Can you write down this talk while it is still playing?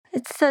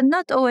it's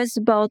not always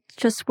about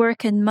just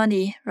work and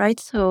money, right?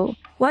 So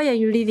why are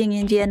you living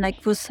in the end?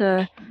 Like those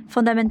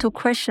fundamental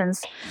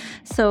questions.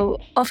 So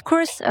of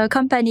course, a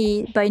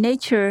company by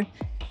nature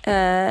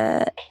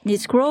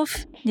needs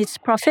growth, needs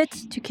profit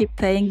to keep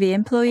paying the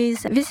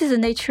employees. This is the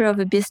nature of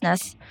a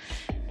business.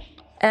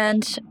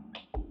 And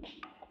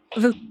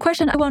the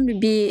question I want to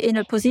be in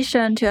a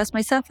position to ask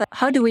myself,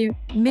 how do we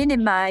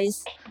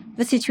minimize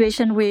the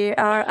situation we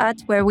are at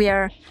where we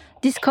are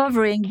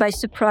discovering by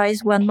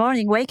surprise one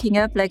morning, waking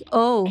up like,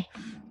 oh,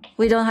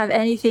 we don't have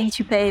anything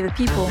to pay the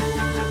people.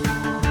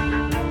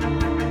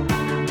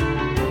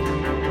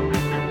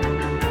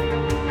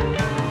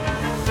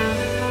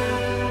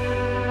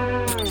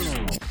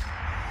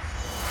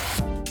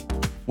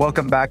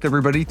 Welcome back,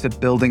 everybody, to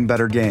Building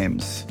Better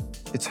Games.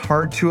 It's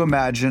hard to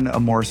imagine a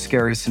more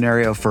scary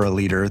scenario for a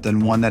leader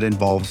than one that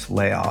involves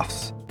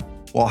layoffs.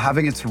 While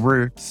having its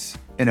roots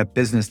in a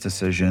business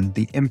decision,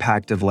 the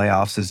impact of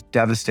layoffs is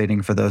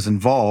devastating for those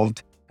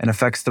involved and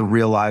affects the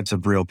real lives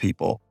of real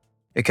people.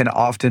 It can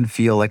often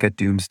feel like a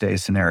doomsday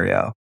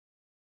scenario.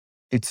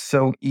 It's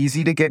so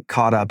easy to get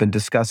caught up in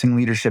discussing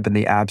leadership in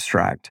the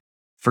abstract,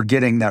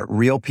 forgetting that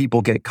real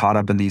people get caught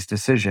up in these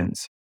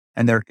decisions.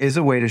 And there is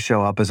a way to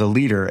show up as a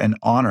leader and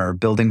honor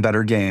building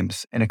better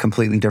games in a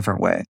completely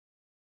different way,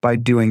 by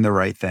doing the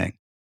right thing.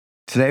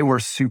 Today, we're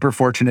super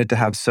fortunate to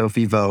have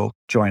Sophie Vo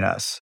join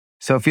us.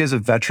 Sophie is a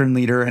veteran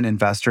leader and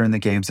investor in the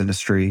games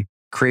industry,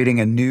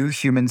 creating a new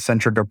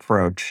human-centric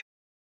approach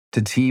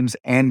to teams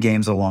and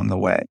games along the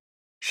way.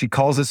 She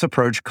calls this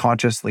approach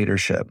conscious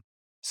leadership.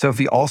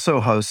 Sophie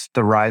also hosts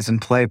the Rise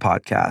and Play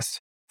podcast,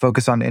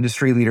 focused on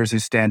industry leaders who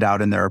stand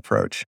out in their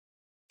approach.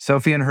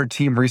 Sophie and her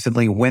team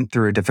recently went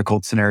through a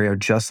difficult scenario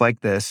just like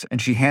this,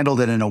 and she handled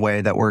it in a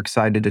way that we're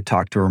excited to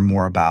talk to her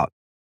more about.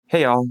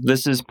 Hey y'all,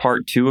 this is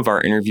part 2 of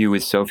our interview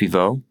with Sophie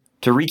Vo.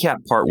 To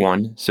recap part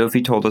 1,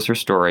 Sophie told us her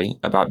story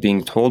about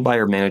being told by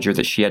her manager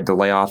that she had to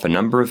lay off a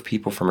number of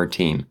people from her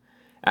team.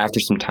 After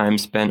some time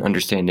spent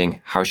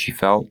understanding how she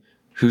felt,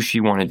 who she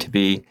wanted to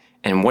be,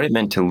 and what it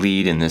meant to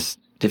lead in this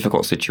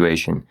difficult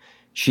situation,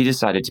 she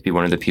decided to be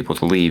one of the people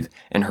to leave,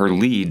 and her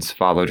leads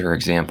followed her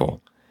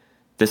example.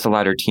 This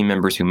allowed her team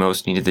members who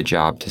most needed the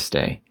job to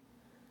stay.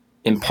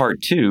 In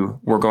part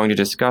 2, we're going to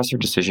discuss her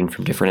decision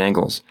from different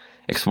angles,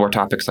 explore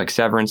topics like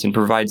severance, and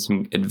provide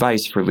some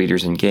advice for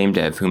leaders in game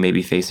dev who may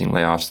be facing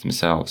layoffs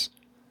themselves.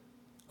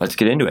 Let's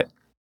get into it.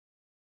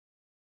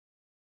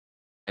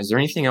 Is there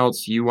anything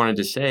else you wanted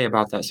to say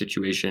about that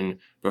situation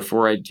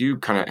before I do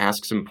kind of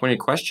ask some pointed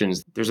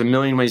questions? There's a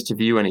million ways to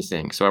view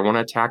anything, so I want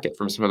to attack it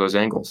from some of those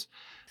angles.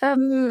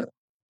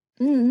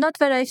 Not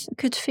that I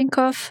could think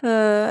of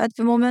at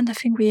the moment. I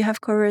think we have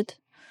covered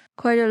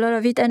quite a lot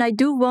of it. And I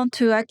do want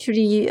to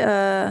actually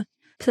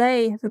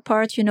play the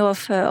part,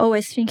 of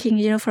always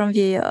thinking, from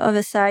the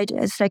other side.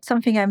 It's like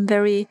something I'm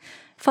very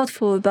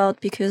thoughtful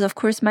about because, of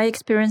course, my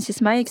experience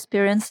is my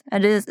experience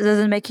and it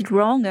doesn't make it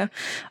wrong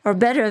or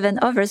better than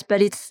others,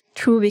 but it's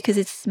true because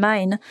it's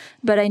mine.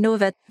 But I know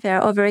that there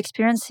are other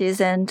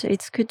experiences and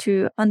it's good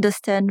to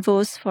understand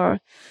those for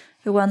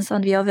the ones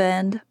on the other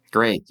end.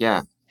 Great,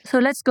 yeah. So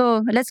let's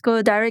go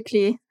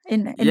directly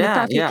in the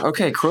topic. Yeah,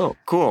 okay, cool.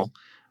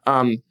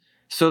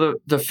 So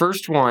the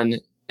first one,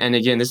 and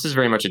again, this is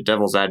very much a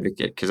devil's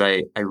advocate because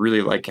I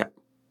really like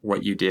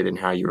what you did and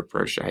how you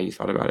approached it, how you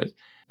thought about it.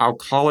 I'll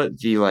call it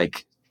the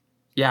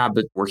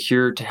but we're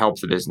here to help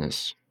the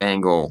business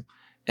angle.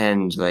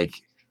 And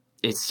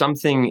it's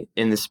something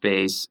in the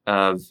space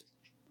of,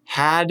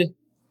 had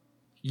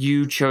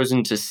you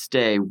chosen to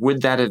stay,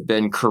 would that have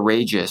been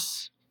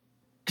courageous?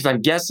 Because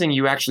I'm guessing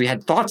you actually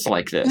had thoughts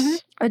like this. Mm-hmm.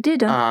 I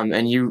did.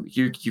 And you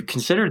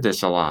considered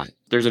this a lot.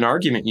 There's an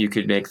argument you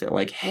could make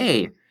that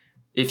hey,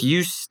 if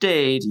you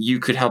stayed, you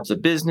could help the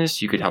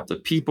business, you could help the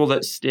people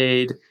that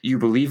stayed, you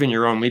believe in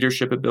your own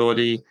leadership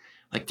ability.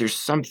 There's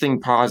something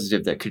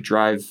positive that could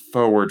drive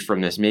forward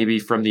from this. Maybe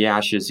from the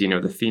ashes,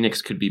 the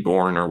phoenix could be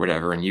born or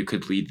whatever, and you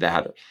could lead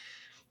that.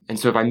 And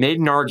so if I made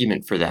an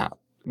argument for that,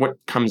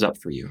 what comes up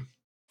for you?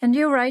 And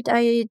you're right.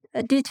 I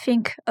did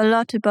think a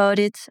lot about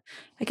it.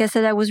 Like I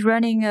said, I was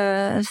running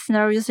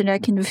scenarios in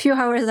the few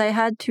hours I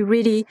had to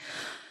really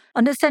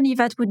understand if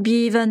that would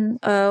be even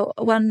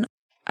one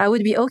I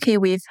would be okay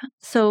with.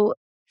 So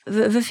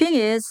the thing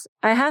is,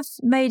 I have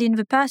made in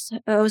the past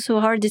also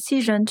a hard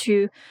decision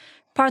to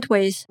part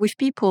ways with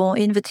people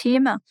in the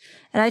team. And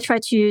I try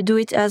to do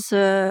it as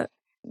a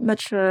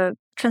much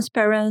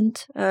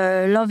transparent,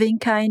 loving,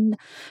 kind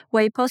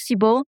way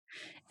possible.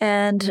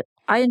 And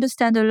I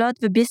understand a lot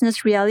the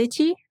business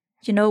reality,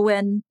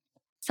 when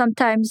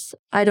sometimes,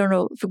 I don't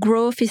know, the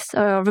growth is,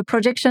 the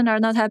projection are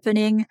not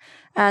happening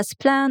as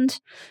planned.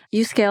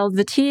 You scale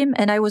the team,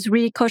 and I was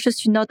really cautious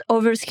to not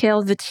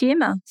overscale the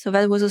team. So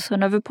that was also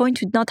another point,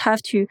 to not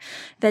have to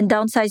then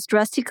downsize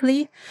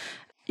drastically.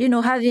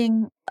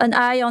 Having an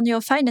eye on your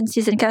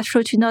finances and cash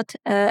flow to not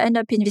end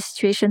up in this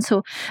situation.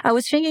 So I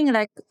was thinking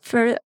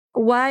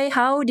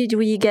how did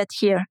we get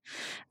here?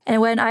 And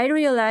when I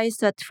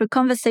realized that through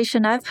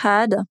conversation I've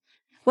had,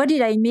 what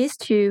did I miss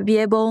to be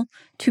able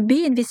to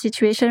be in this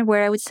situation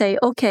where I would say,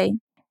 okay,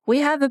 we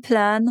have a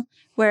plan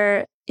where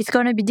it's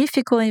going to be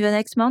difficult in the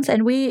next months, and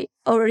we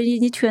already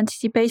need to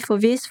anticipate for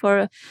this, for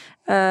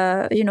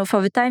for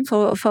the time,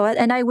 for what.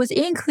 And I was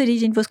included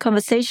in those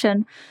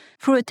conversations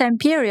through a time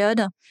period.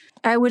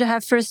 I would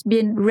have first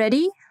been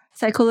ready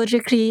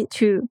psychologically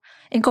to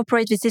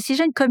incorporate this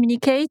decision,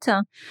 communicate,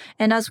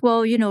 and as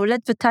well,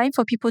 let the time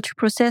for people to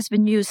process the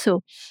news. So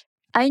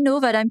I know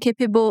that I'm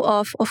capable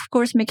of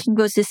course, making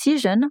those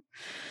decisions,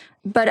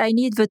 but I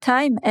need the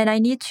time and I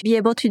need to be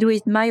able to do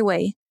it my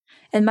way.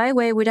 And my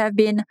way would have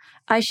been,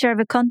 I share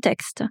the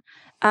context.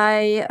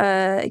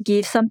 I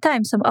give some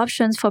time, some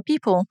options for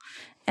people.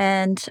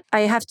 And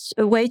I have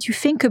a way to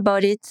think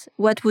about it,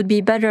 what would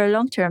be better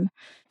long term.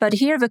 But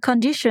here, the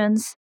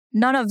conditions,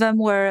 none of them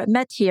were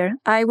met here.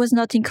 I was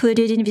not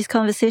included in this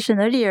conversation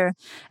earlier.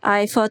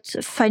 I thought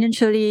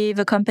financially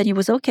the company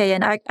was okay.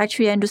 And I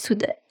actually understood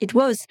it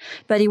was,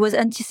 but he was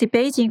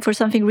anticipating for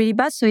something really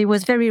bad. So he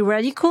was very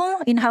radical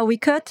in how we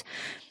cut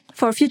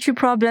for future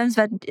problems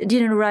that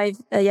didn't arrive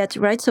yet,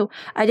 right? So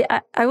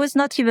I was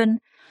not even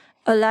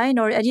aligned,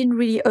 or I didn't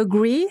really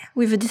agree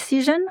with the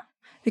decision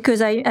because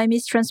I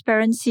missed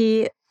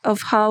transparency of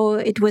how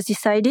it was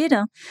decided.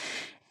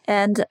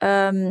 And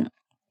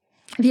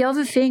the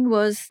other thing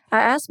was, I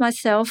asked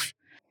myself,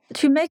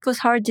 to make those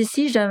hard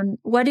decisions,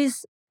 what is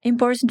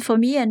important for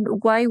me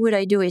and why would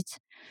I do it?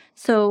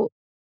 So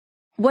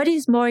what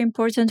is more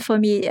important for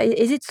me?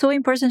 Is it so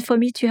important for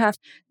me to have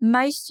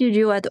my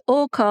studio at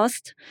all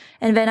costs?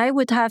 And then I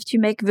would have to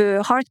make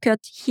the hard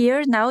cut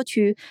here now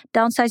to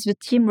downsize the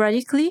team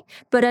radically.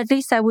 But at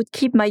least I would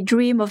keep my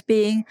dream of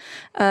being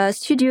a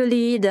studio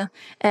lead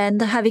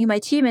and having my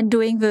team and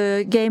doing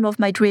the game of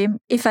my dream,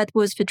 if that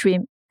was the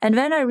dream. And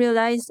then I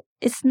realized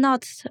it's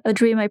not a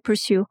dream I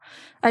pursue.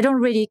 I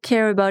don't really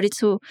care about it.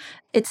 So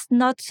it's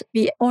not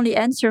the only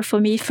answer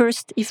for me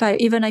first,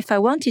 even if I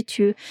wanted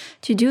to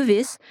do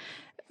this.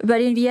 But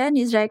in the end,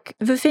 it's like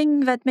the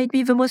thing that made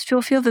me the most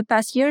fulfilled the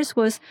past years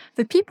was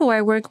the people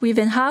I worked with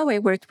and how I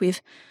worked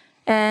with.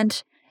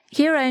 And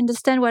here I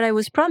understand what I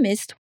was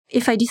promised.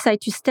 If I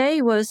decide to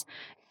stay, was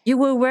you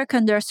will work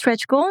under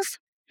stretch goals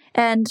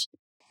and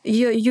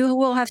you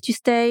will have to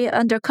stay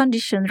under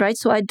conditions, right?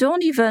 So I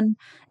don't even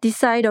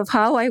decide of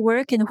how I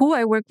work and who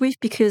I work with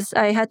because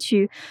I had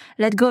to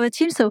let go of a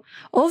team. So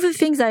all the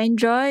things I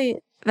enjoy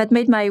that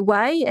made my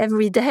why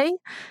every day,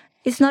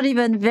 it's not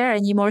even there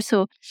anymore.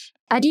 So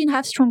I didn't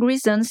have strong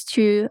reasons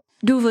to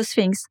do those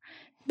things.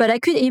 But I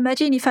could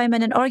imagine if I'm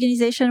in an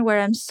organization where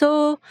I'm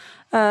so,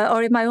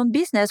 or in my own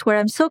business where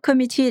I'm so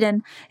committed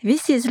and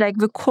this is like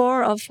the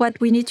core of what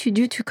we need to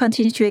do to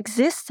continue to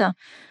exist,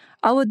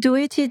 I would do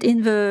it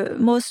in the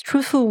most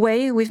truthful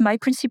way with my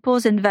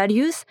principles and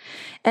values.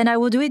 And I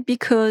will do it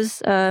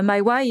because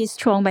my why is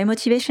strong, my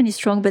motivation is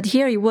strong. But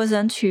here it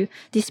wasn't to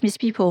dismiss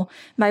people.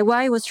 My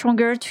why was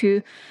stronger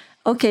to,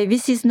 okay,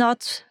 this is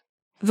not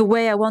the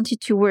way I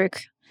wanted to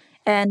work.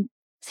 And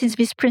since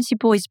this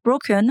principle is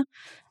broken,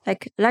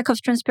 like lack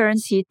of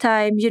transparency,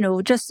 time,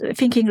 just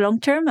thinking long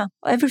term,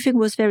 everything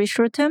was very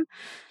short term.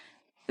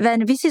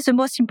 Then this is the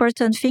most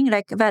important thing,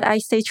 like that I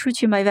stay true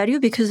to my value,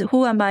 because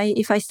who am I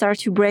if I start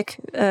to break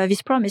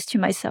this promise to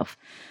myself?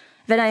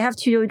 Then I have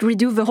to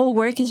redo the whole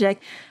work. It's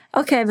like,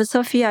 okay, the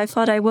Sophie I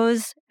thought I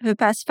was the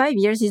past 5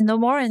 years is no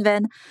more. And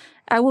then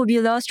I will be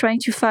lost trying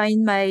to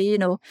find my,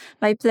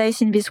 my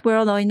place in this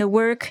world or in the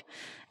work.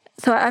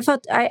 So I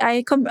thought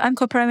I'm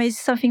compromising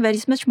something that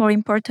is much more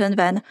important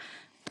than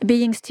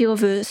being still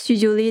the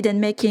studio lead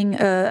and making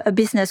a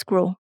business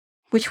grow,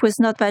 which was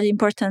not that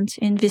important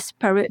in this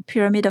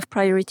pyramid of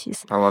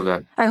priorities. I love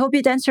that. I hope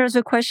it answers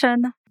the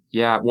question.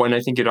 Yeah, well, and I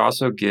think it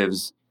also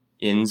gives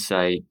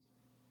insight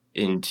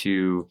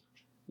into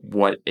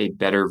what a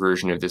better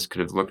version of this could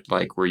have looked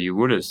like where you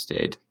would have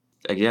stayed.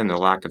 Again, the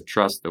lack of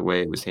trust, the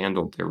way it was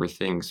handled, there were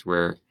things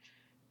where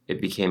it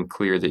became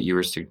clear that you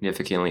were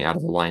significantly out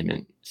of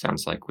alignment,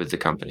 sounds like, with the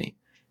company.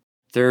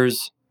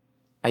 There's,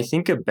 I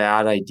think, a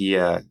bad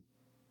idea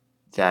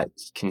that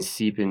can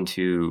seep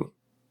into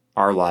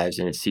our lives,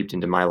 and it seeped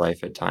into my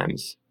life at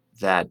times,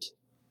 that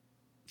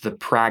the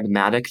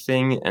pragmatic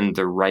thing and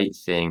the right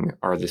thing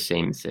are the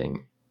same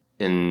thing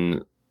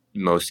in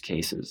most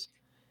cases.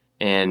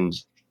 And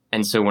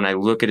so when I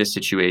look at a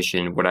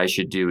situation, what I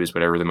should do is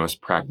whatever the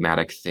most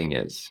pragmatic thing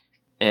is.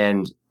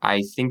 And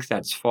I think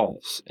that's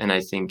false. And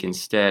I think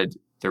instead,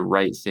 the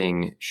right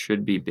thing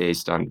should be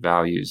based on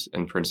values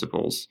and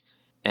principles,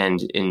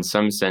 and in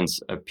some sense,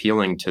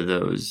 appealing to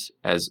those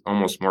as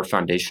almost more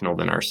foundational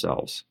than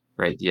ourselves,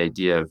 right? The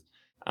idea of,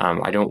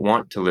 I don't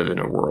want to live in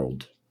a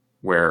world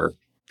where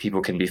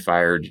people can be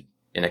fired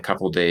in a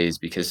couple days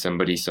because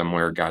somebody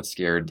somewhere got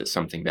scared that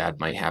something bad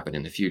might happen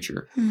in the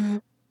future. Mm-hmm.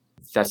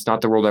 That's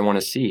not the world I want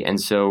to see. And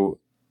so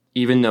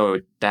even though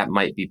that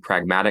might be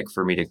pragmatic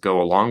for me to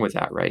go along with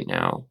that right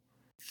now,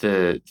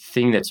 the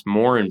thing that's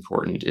more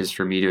important is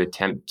for me to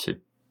attempt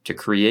to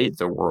create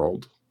the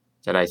world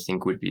that I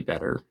think would be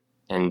better.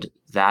 And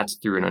that's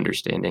through an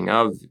understanding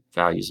of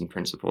values and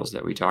principles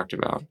that we talked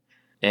about.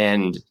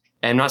 And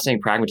I'm not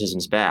saying pragmatism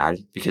is bad,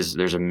 because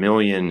there's a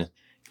million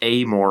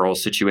amoral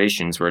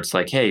situations where it's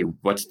like, hey,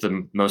 what's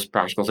the most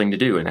practical thing to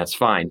do? And that's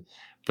fine.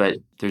 But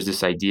there's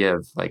this idea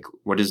of like,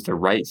 what is the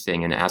right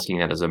thing? And asking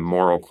that as a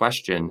moral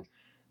question,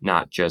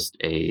 not just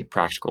a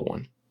practical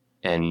one,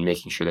 and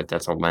making sure that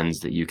that's a lens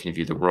that you can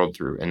view the world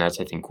through. And that's,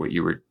 I think, what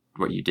you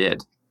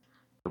did.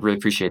 I really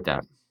appreciate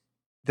that.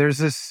 There's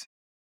this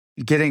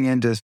getting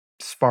into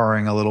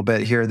sparring a little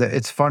bit here that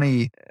it's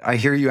funny. I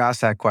hear you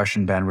ask that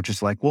question, Ben, which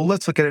is like, well,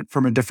 let's look at it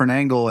from a different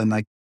angle. And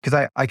like,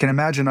 because I can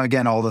imagine,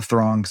 again, all the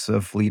throngs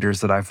of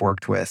leaders that I've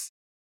worked with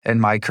in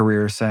my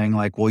career saying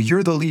like, well,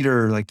 you're the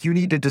leader, like you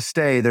needed to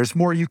stay. There's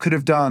more you could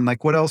have done.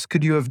 Like, what else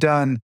could you have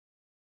done?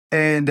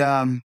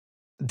 And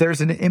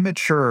there's an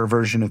immature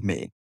version of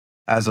me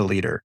as a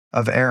leader,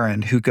 of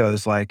Aaron, who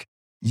goes like,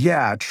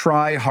 yeah,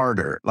 try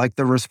harder. Like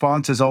the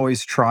response is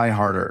always try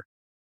harder.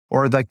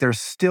 Or like there's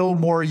still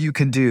more you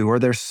can do, or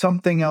there's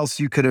something else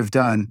you could have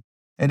done.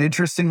 And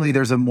interestingly,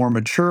 there's a more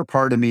mature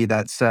part of me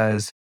that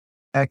says,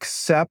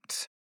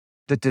 accept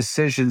the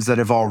decisions that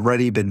have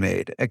already been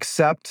made,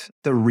 accept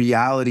the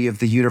reality of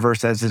the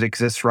universe as it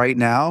exists right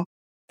now,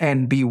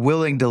 and be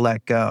willing to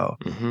let go.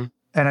 Mm-hmm.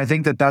 And I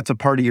think that that's a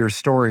part of your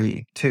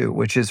story too,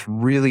 which is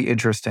really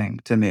interesting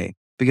to me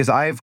because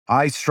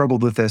I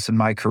struggled with this in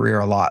my career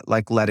a lot,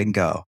 like letting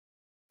go.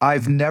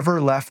 I've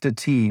never left a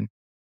team,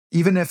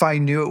 even if I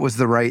knew it was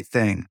the right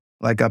thing,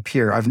 like up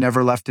here, I've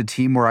never left a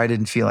team where I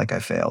didn't feel like I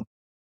failed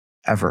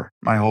ever,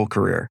 my whole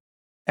career.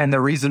 And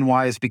the reason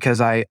why is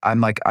because I'm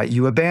like,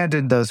 you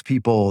abandoned those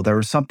people. There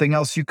was something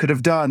else you could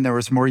have done. There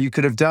was more you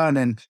could have done.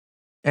 And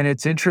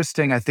it's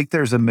interesting. I think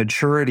there's a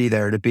maturity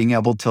there to being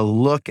able to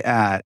look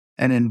at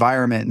an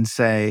environment and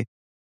say,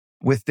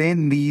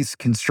 within these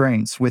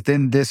constraints,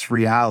 within this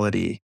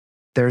reality,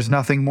 there's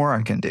nothing more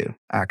I can do,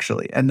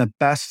 actually. And the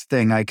best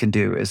thing I can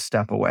do is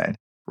step away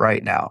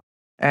right now.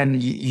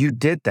 And you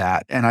did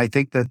that. And I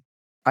think that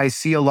I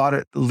see a lot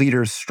of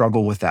leaders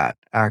struggle with that,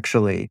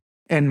 actually.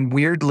 And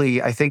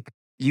weirdly, I think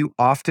you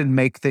often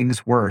make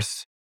things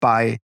worse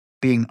by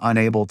being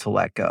unable to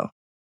let go.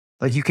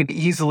 Like you can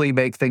easily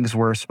make things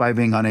worse by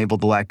being unable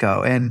to let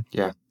go. And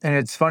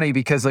it's funny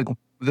because like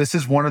this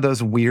is one of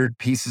those weird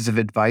pieces of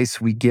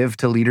advice we give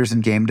to leaders in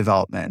game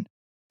development.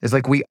 Is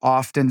like we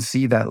often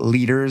see that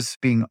leaders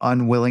being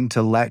unwilling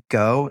to let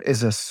go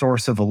is a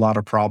source of a lot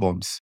of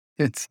problems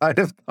inside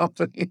of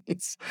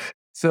companies.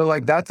 So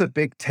like that's a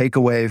big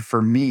takeaway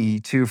for me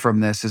too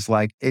from this is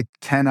like it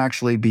can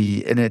actually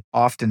be, and it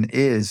often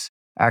is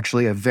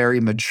actually a very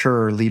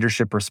mature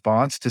leadership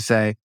response to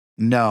say,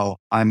 no,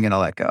 I'm going to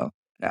let go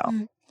now.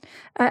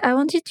 I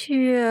wanted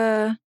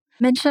to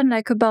mention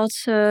like about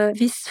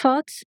this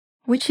thought,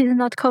 which is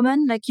not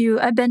common, like you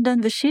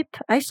abandon the ship.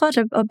 I thought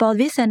about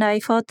this and I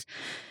thought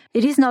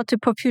it is not a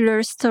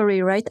popular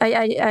story, right?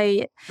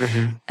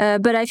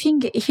 But I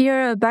think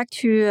here back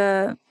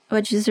to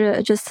what you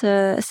just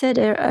said,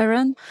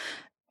 Aaron,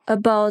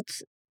 about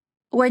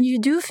when you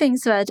do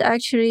things that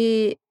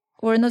actually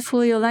were not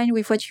fully aligned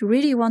with what you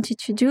really wanted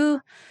to do,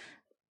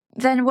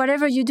 then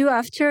whatever you do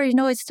after,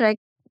 it's like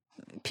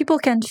people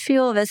can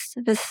feel this.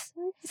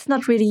 It's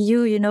not really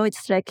you,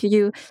 it's like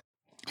you.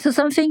 So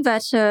something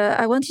that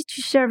I wanted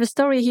to share the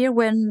story here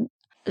when,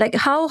 like,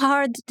 how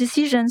hard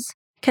decisions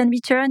can be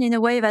turned in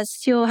a way that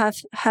still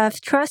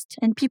have trust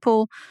and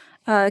people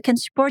can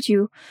support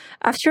you.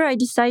 After I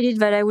decided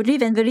that I would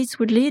leave and the leads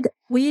would lead,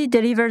 we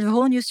delivered the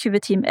whole news to the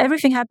team.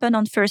 Everything happened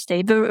on first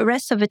day, the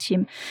rest of the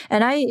team.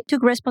 And I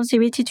took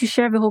responsibility to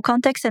share the whole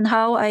context and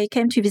how I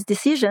came to this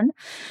decision.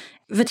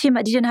 The team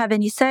didn't have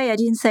any say. I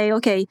didn't say,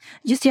 okay,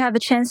 you still have a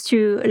chance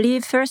to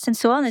leave first and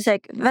so on. It's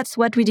like, that's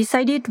what we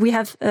decided. We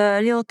have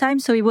little time.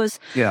 So it was,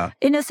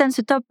 in a sense,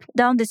 a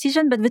top-down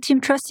decision, but the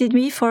team trusted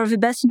me for the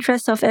best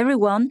interest of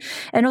everyone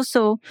and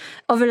also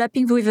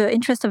overlapping with the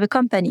interest of the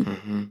company.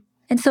 Mm-hmm.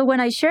 And so when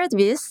I shared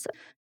this,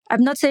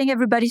 I'm not saying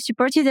everybody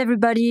supported,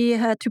 everybody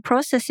had to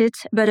process it,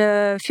 but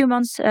a few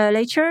months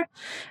later,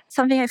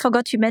 something I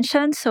forgot to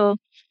mention. So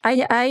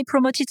I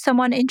promoted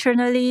someone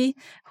internally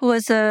who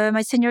was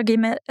my senior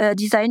game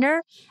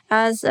designer.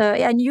 As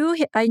I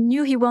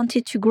knew he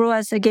wanted to grow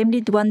as a game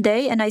lead one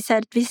day, and I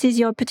said, "This is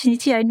your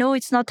opportunity. I know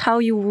it's not how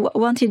you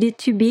wanted it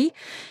to be,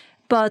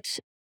 but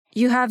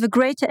you have a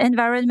great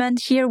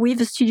environment here with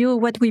the studio,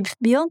 what we've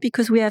built,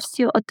 because we have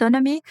still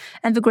autonomy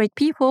and the great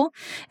people.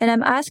 And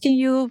I'm asking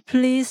you,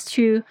 please,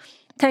 to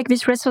take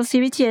this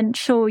responsibility and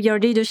show your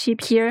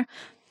leadership here."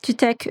 To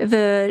take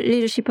the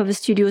leadership of the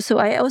studio. So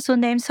I also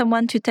named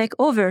someone to take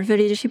over the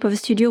leadership of the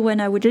studio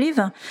when I would leave.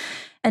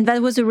 And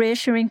that was a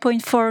reassuring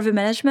point for the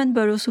management,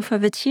 but also for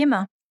the team.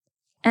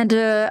 And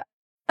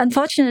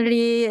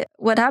unfortunately,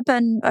 what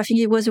happened, I think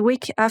it was a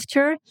week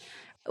after,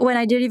 when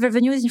I delivered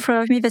the news in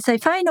front of me, they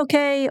said, fine,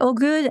 okay, all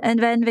good. And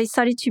then they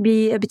started to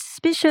be a bit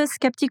suspicious,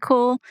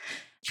 skeptical,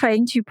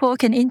 trying to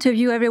poke and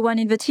interview everyone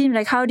in the team.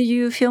 Like, how do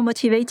you feel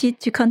motivated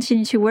to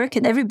continue to work?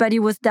 And everybody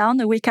was down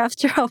a week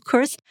after, of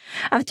course,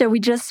 after we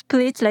just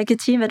split like a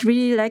team that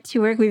really liked to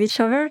work with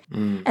each other.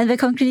 And they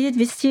concluded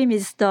this team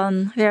is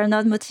done. They are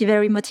not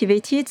very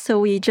motivated. So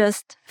we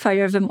just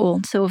fired them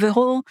all. So the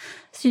whole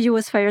studio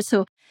was fired.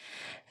 So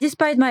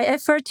Despite my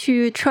effort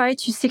to try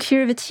to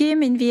secure the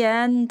team, in the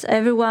end,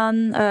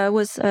 everyone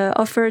was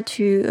offered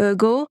to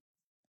go.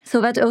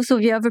 So that's also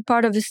the other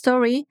part of the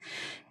story.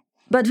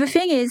 But the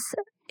thing is,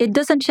 it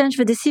doesn't change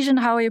the decision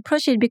how I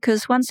approach it,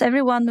 because once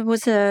everyone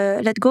was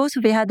let go,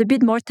 so they had a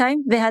bit more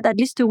time. They had at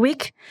least a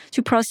week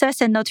to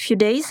process and not a few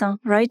days,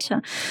 right?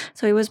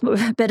 So it was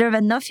better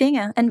than nothing.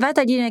 And that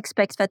I didn't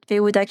expect, that they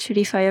would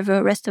actually fire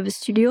the rest of the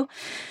studio.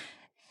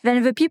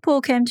 Then the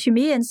people came to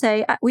me and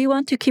say, we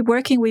want to keep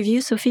working with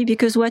you, Sophie,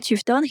 because what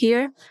you've done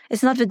here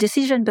is not the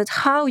decision, but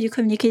how you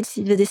communicate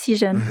the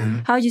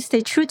decision, how you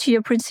stay true to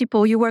your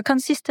principle. You were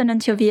consistent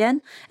until the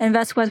end, and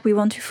that's what we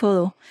want to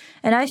follow.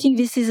 And I think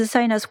this is a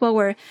sign as well,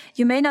 where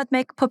you may not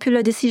make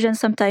popular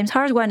decisions, sometimes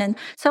hard one, and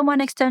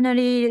someone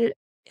externally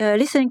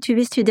listening to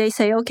this today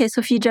say, okay,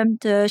 Sophie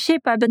jumped the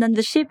ship, abandoned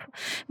the ship.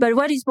 But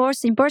what is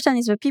most important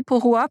is the people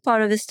who are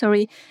part of the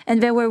story,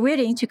 and they were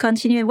willing to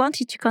continue and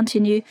wanted to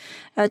continue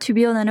to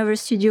build another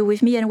studio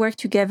with me and work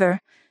together.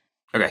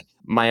 Okay.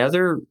 My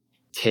other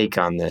take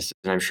on this,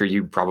 and I'm sure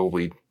you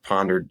probably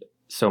pondered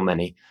so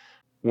many,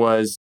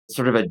 was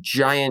sort of a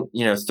giant,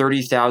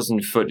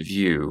 30,000 foot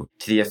view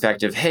to the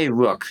effect of, hey,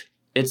 look,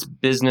 it's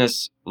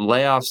business.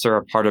 Layoffs are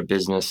a part of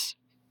business.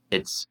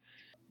 It's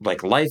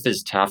like life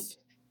is tough.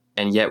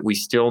 And yet we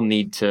still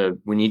need to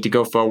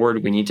go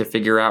forward. We need to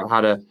figure out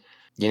how to,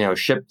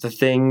 ship the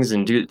things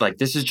and do, like,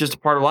 this is just a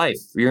part of life.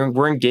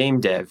 We're in game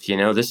dev,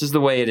 this is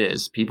the way it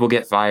is. People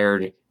get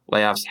fired,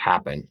 layoffs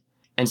happen.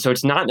 And so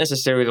it's not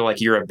necessarily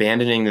like you're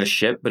abandoning the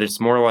ship, but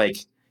it's more like,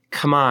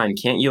 come on,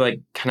 can't you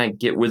like kind of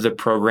get with the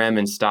program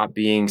and stop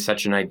being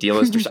such an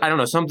idealist? Or I don't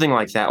know, something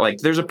like that. Like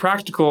there's a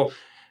practical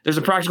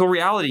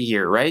reality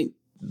here, right?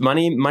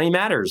 Money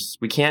matters.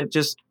 We can't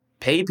just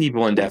pay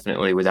people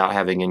indefinitely without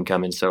having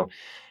income. And so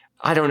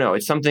I don't know.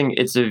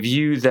 It's a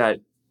view that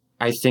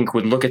I think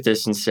would look at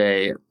this and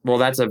say, well,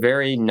 that's a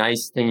very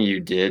nice thing you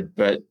did,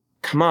 but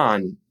come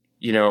on,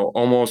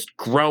 almost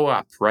grow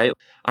up, right?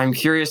 I'm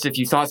curious if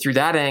you thought through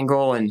that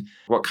angle and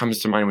what comes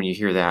to mind when you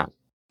hear that.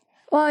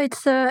 Well,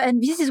 it's,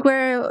 and this is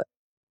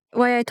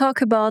why I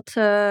talk about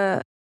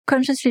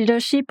conscious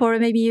leadership, or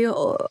maybe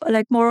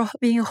like more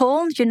being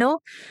whole,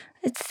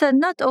 It's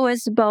not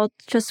always about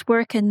just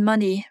work and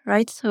money,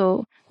 right?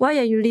 So why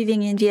are you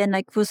living in the end?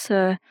 Like those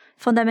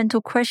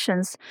fundamental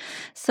questions.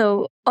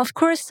 So of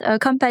course, a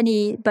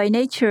company by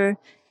nature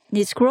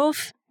needs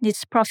growth,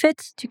 needs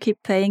profit to keep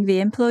paying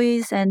the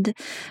employees and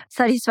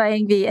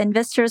satisfying the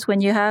investors when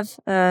you have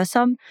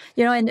some,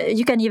 and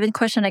you can even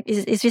question, like,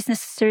 is this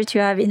necessary to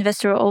have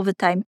investor all the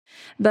time?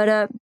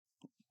 But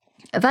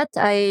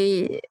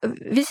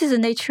this is the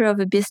nature of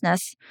a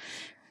business.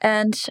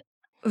 And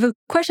the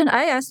question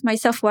I ask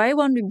myself, why I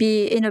want to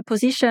be in a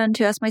position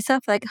to ask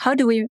myself, like, how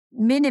do we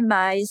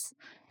minimize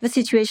the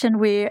situation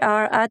we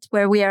are at,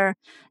 where we are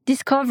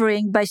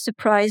discovering by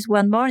surprise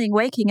one morning,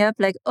 waking up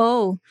like,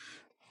 oh,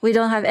 we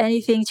don't have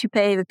anything to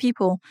pay the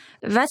people.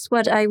 That's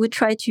what I would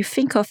try to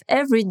think of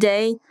every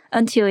day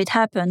until it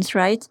happens,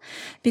 right?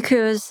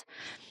 Because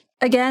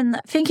again,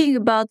 thinking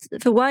about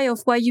the why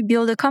of why you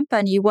build a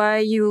company, why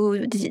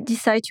you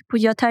decide to put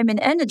your time and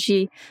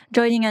energy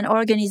joining an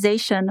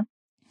organization.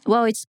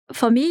 Well, it's,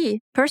 for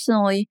me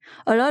personally,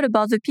 a lot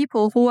about the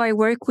people who I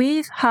work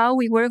with, how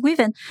we work with,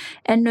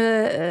 and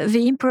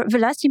the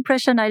last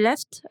impression I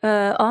left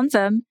on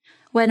them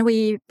when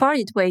we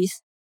parted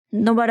ways,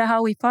 no matter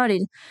how we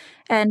parted.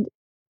 And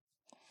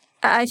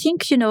I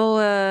think,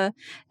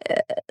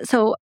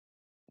 so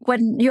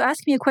when you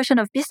ask me a question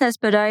of business,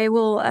 but I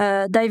will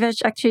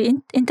diverge actually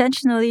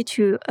intentionally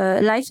to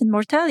life and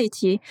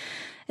mortality.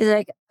 It's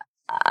like,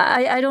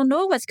 I don't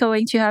know what's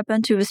going to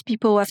happen to those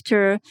people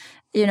after,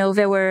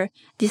 they were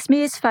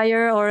dismissed,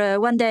 fired, or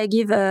one day I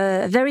give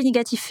very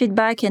negative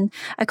feedback and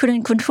I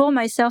couldn't control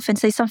myself and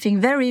say something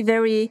very,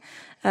 very,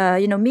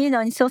 mean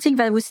or insulting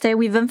that would stay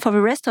with them for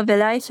the rest of their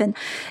life. And,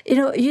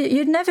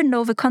 you never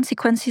know the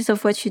consequences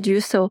of what you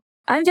do. So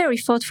I'm very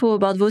thoughtful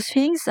about those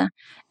things.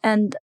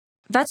 And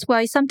that's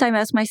why sometimes I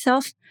ask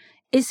myself,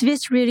 is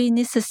this really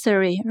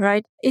necessary,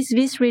 right? Is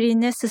this really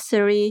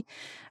necessary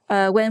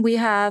when we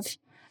have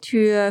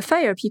to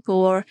fire people?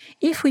 Or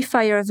if we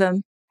fire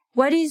them,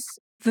 what is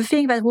the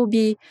thing that will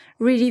be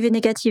really the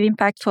negative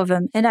impact for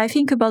them? And I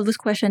think about this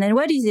question. And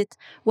what is it?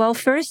 Well,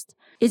 first,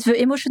 it's the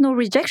emotional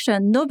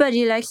rejection.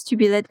 Nobody likes to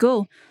be let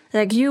go.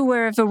 Like, you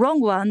were the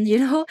wrong one,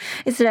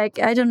 It's like,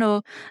 I don't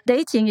know,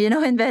 dating,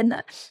 And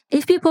then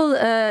if people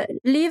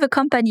leave a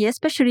company,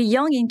 especially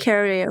young in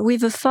career,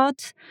 with a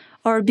thought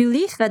or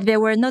belief that they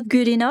were not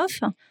good enough,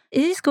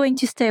 it is going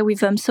to stay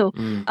with them. So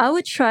I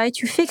would try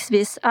to fix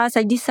this as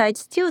I decide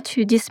still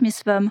to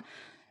dismiss them.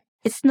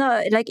 It's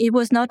not like it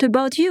was not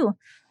about you.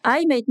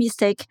 I made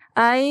mistake.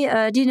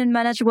 I didn't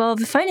manage well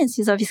the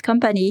finances of this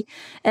company,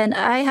 and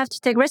I have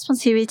to take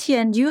responsibility,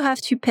 and you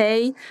have to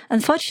pay,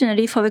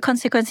 unfortunately, for the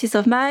consequences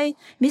of my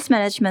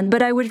mismanagement.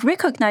 But I would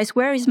recognize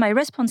where is my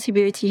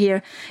responsibility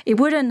here. It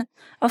wouldn't,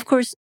 of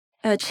course,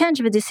 change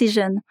the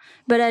decision,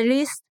 but at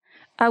least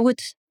I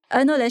would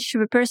acknowledge to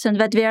the person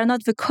that they are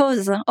not the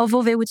cause,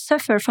 although they would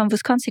suffer from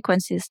those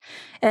consequences.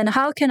 And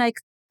how can I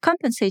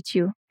compensate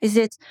you? Is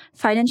it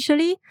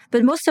financially?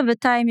 But most of the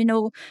time,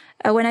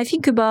 when I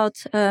think about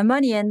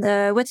money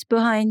and what's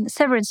behind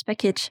severance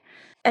package,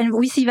 and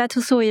we see that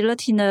also a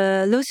lot in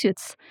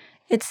lawsuits,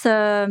 it's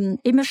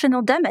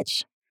emotional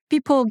damage.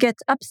 People get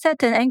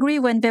upset and angry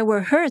when they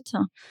were hurt.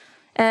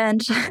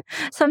 And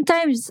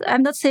sometimes,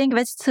 I'm not saying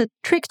that's a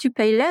trick to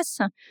pay less,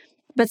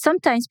 but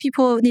sometimes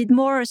people need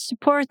more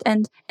support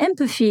and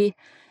empathy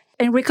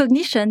and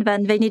recognition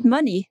than they need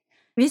money.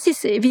 This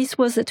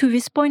was to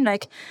this point,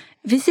 like,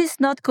 this is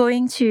not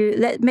going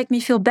to make me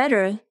feel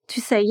better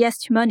to say yes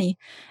to money.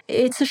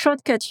 It's a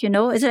shortcut,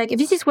 It's like,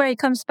 this is where it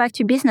comes back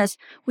to business.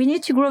 We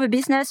need to grow the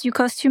business. You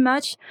cost too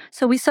much.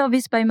 So we solve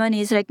this by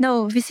money. It's like,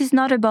 no, this is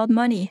not about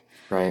money.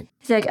 Right.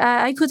 It's like,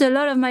 I put a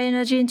lot of my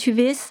energy into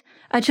this.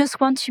 I just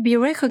want to be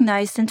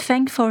recognized and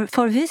thanked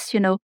for this,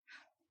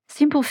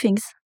 Simple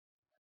things.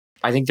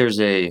 I think there's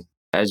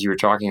as you were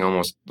talking,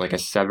 almost like a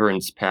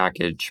severance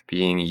package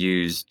being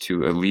used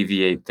to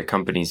alleviate the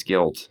company's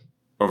guilt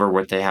over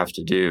what they have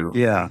to do.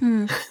 Yeah.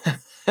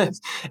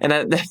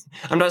 And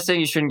I'm not saying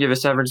you shouldn't give a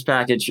severance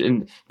package,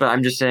 but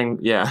I'm just saying,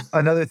 yeah.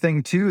 Another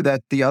thing too,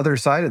 that the other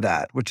side of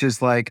that, which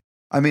is like,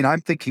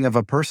 I'm thinking of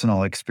a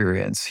personal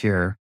experience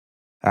here,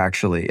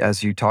 actually,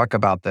 as you talk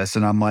about this.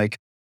 And I'm like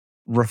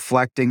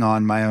reflecting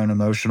on my own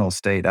emotional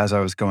state as I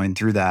was going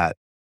through that.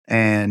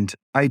 And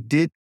I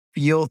did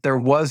feel there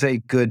was a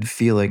good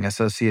feeling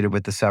associated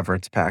with the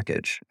severance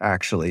package,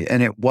 actually.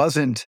 And it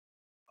wasn't,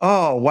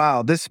 oh,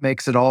 wow, this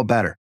makes it all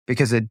better,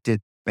 because it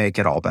did make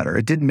it all better.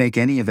 It didn't make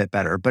any of it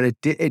better, but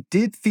it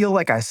did feel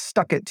like I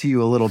stuck it to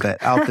you a little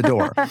bit out the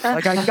door.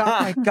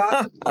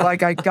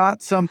 Like I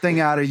got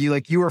something out of you.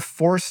 Like you were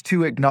forced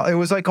to acknowledge. It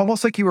was like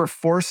almost like you were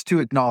forced to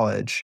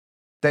acknowledge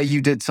that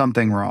you did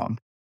something wrong.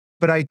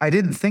 But I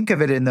didn't think of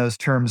it in those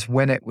terms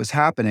when it was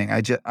happening.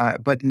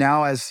 But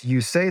now as you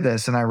say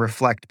this and I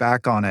reflect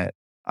back on it,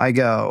 I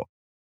go,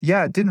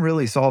 yeah, it didn't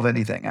really solve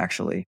anything,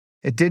 actually.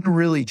 It didn't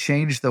really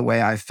change the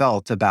way I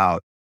felt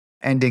about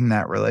ending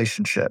that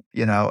relationship,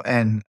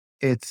 and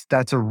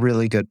that's a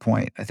really good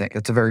point. I think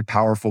it's a very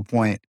powerful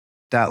point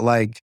that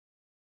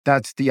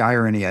that's the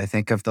irony, I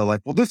think, of the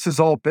well, this is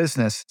all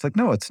business. It's like,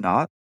 no, it's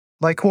not.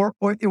 Or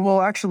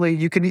well, actually,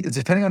 you can,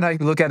 depending on how you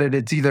look at it,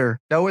 it's either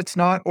no, it's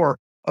not, or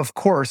of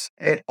course,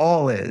 it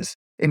all is,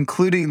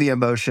 including the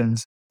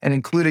emotions and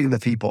including the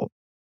people,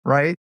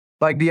 right?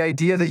 Like the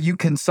idea that you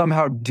can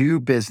somehow do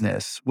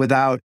business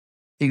without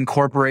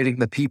incorporating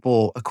the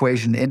people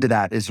equation into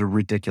that is a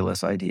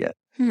ridiculous idea.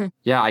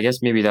 Yeah, I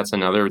guess maybe that's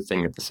another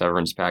thing that the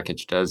severance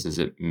package does, is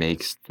it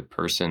makes the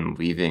person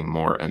leaving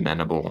more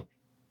amenable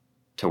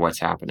to what's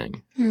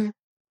happening.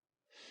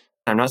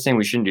 I'm not saying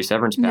we shouldn't do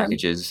severance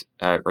packages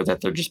or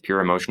that they're just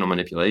pure emotional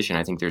manipulation.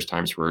 I think there's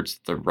times where it's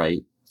the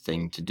right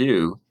thing to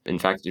do. In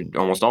fact, in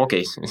almost all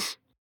cases.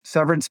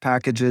 Severance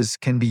packages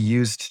can be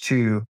used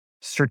to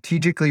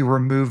strategically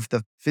remove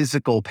the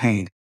physical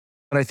pain.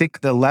 But I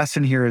think the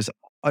lesson here is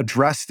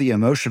address the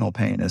emotional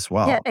pain as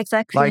well. Yeah,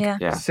 exactly.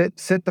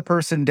 Sit the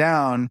person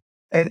down.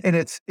 And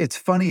it's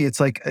funny.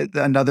 It's like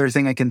another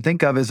thing I can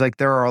think of is like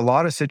there are a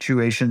lot of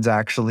situations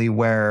actually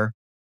where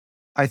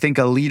I think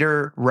a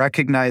leader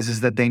recognizes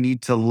that they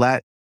need to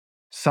let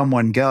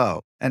someone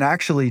go. And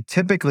actually,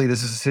 typically,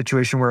 this is a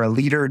situation where a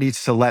leader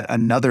needs to let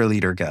another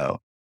leader go.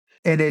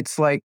 And it's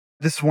like,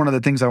 this is one of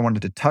the things I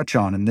wanted to touch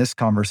on in this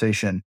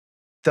conversation.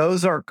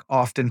 Those are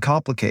often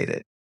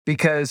complicated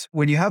because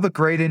when you have a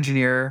great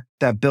engineer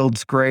that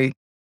builds great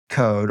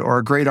code or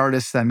a great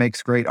artist that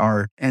makes great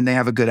art and they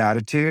have a good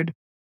attitude,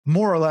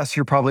 more or less,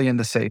 you're probably in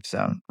the safe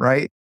zone,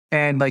 right?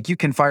 And you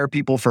can fire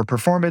people for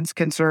performance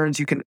concerns.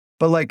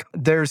 But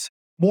there's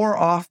more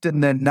often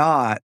than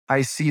not,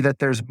 I see that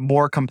there's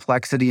more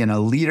complexity in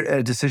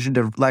a decision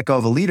to let go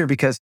of a leader,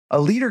 because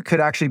a leader could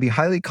actually be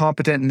highly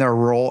competent in their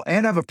role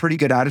and have a pretty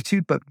good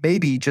attitude, but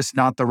maybe just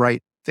not the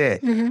right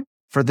fit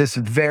for this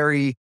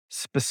very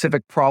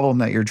specific problem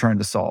that you're trying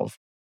to solve.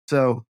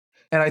 So,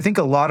 and I think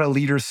a lot of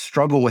leaders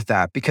struggle with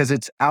that because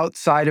it's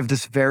outside of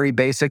this very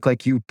basic,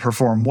 you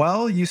perform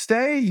well, you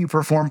stay, you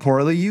perform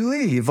poorly, you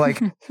leave.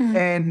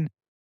 And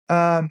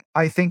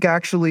I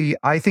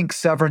think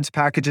severance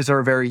packages are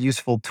a very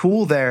useful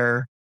tool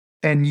there.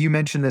 And you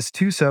mentioned this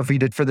too, Sophie,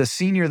 for the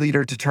senior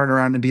leader to turn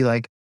around and be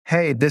like,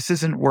 hey, this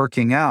isn't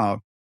working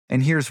out.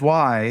 And here's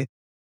why.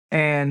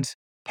 And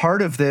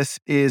part of this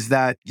is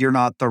that you're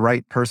not the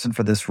right person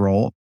for this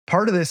role.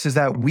 Part of this is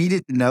that we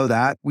didn't know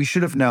that. We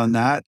should have known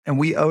that. And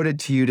we owed it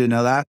to you to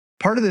know that.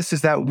 Part of this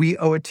is that we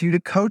owe it to you to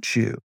coach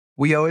you.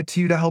 We owe it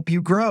to you to help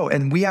you grow.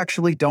 And we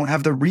actually don't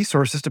have the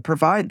resources to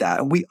provide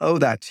that. And we owe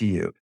that to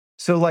you.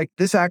 So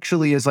this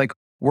actually is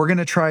we're going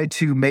to try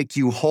to make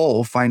you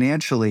whole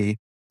financially,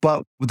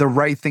 but the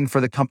right thing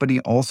for the company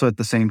also at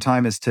the same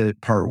time is to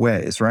part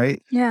ways,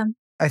 right? Yeah.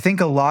 I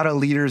think a lot of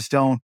leaders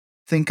don't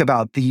think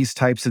about these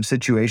types of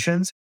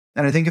situations.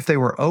 And I think if they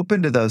were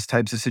open to those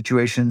types of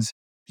situations,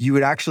 you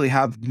would actually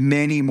have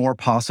many more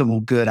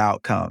possible good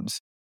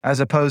outcomes, as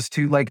opposed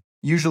to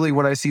usually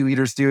what I see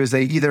leaders do is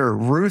they either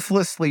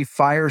ruthlessly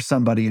fire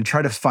somebody and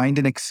try to find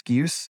an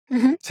excuse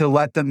to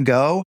let them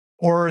go,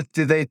 or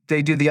do they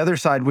do the other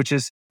side, which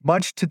is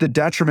much to the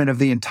detriment of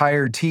the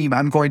entire team,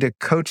 I'm going to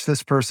coach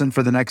this person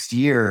for the next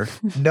year,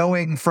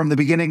 knowing from the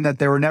beginning that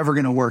they were never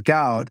going to work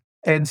out.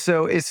 And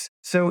so it's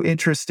so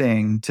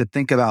interesting to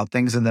think about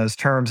things in those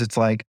terms. It's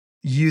like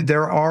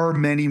there are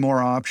many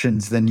more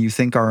options than you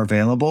think are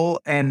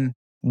available. And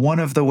one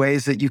of the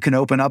ways that you can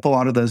open up a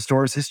lot of those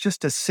doors is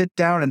just to sit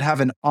down and have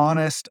an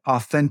honest,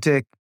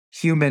 authentic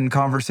human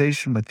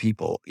conversation with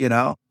people, you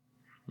know?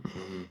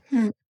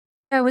 Hmm.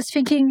 I was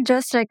thinking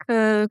just like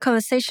a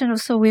conversation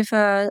also with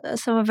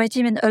some of my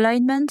team in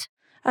alignment.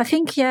 I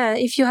think,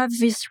 if you have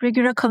this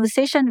regular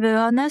conversation, very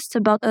honest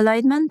about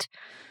alignment,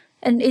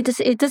 and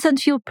it doesn't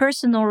feel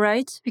personal,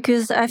 right?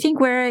 Because I think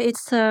where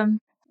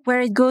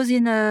it goes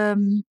in a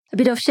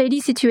bit of shady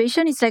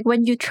situation, it's like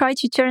when you try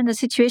to turn the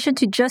situation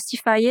to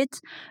justify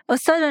it, or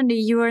suddenly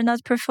you are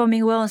not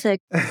performing well. It's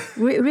like,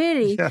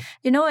 really, Yeah.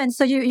 and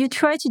so you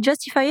try to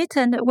justify it,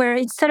 and where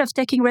instead of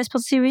taking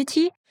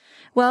responsibility,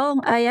 well,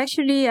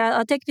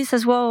 I'll take this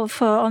as well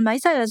on my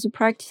side as a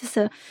practice,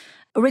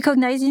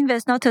 recognizing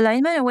there's not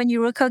alignment, and when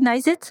you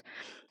recognize it,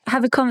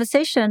 have a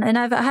conversation, and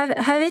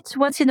have it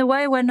once in a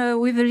while when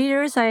with the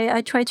leaders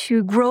I try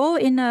to grow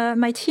in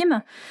my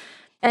team.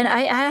 And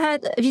I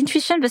had the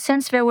intuition, the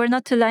sense they were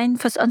not aligned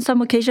on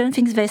some occasion,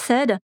 things they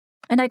said.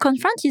 And I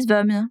confronted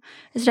them.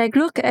 It's like,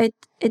 look,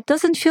 it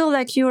doesn't feel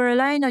like you're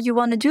aligned or you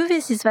want to do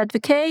this. Is that the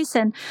case?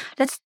 And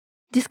let's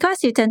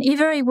discuss it. And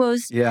either it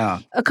was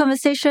a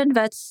conversation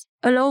that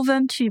allow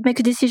them to make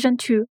a decision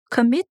to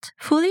commit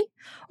fully,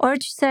 or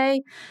to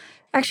say,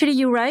 actually,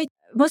 you're right.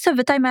 Most of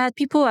the time I had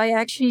people I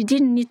actually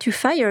didn't need to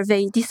fire.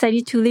 They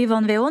decided to live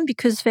on their own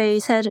because they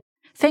said,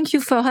 thank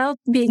you for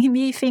helping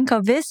me think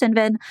of this. And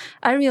then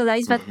I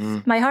realized that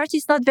my heart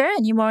is not there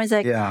anymore. It's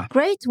like,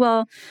 great.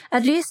 Well,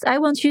 at least I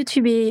want you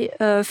to be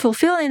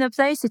fulfilled in a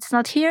place. It's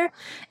not here.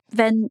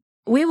 Then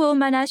we will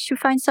manage to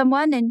find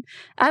someone, and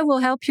I will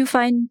help you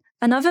find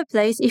another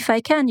place if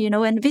I can,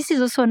 And this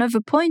is also another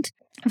point.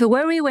 The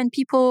worry when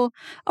people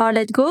are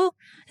let go,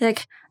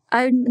 like,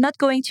 I'm not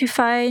going to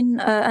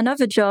find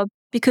another job,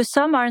 because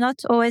some are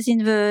not always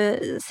in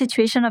the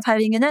situation of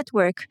having a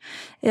network.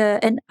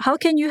 And how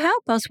can you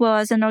help as well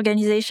as an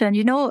organization?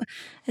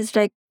 It's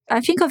like,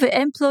 I think of the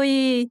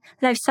employee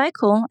life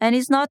cycle, and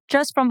it's not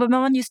just from the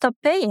moment you stop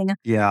paying.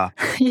 Yeah.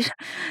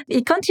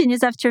 It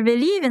continues after they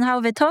leave, and how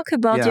they talk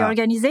about the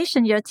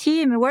organization, your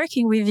team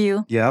working with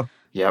you. Yep.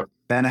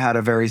 Ben had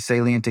a very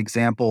salient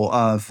example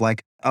of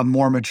like a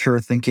more mature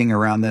thinking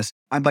around this.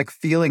 I'm like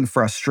feeling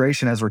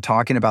frustration as we're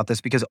talking about this,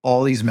 because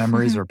all these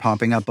memories are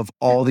popping up of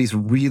all these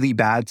really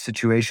bad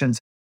situations.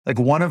 Like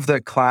one of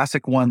the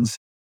classic ones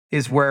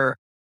is where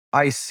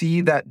I see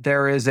that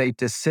there is a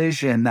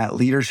decision that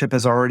leadership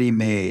has already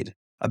made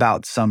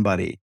about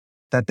somebody,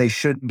 that they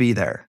shouldn't be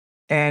there.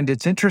 And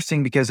it's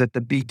interesting because at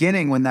the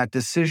beginning, when that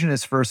decision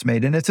is first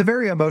made, and it's a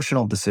very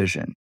emotional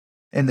decision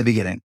in the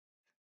beginning,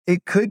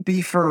 it could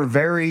be for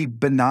very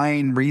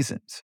benign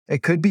reasons.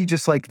 It could be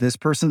just like, this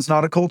person's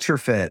not a culture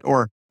fit.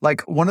 Or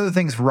like one of the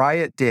things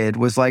Riot did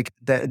was like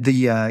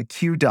the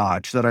Q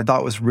dodge that I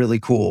thought was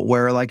really cool,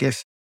 where like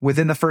if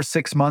within the first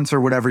 6 months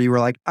or whatever, you were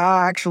like,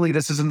 actually,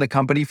 this isn't the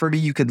company for me,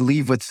 you could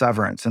leave with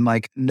severance and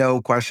like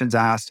no questions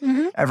asked.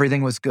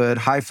 Everything was good.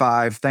 High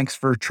five. Thanks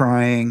for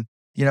trying.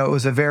 It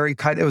was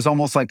it was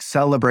almost like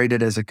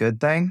celebrated as a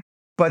good thing.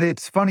 But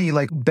it's funny,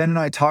 like Ben and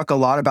I talk a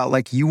lot about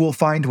like, you will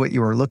find what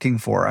you are looking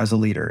for as a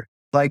leader.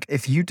 Like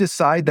if you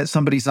decide that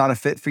somebody's not a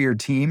fit for your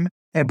team,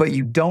 but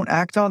you don't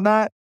act on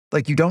that,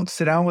 like you don't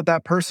sit down with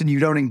that person, you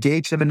don't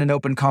engage them in an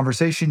open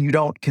conversation, you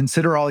don't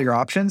consider all your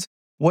options,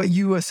 what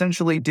you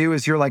essentially do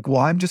is you're like,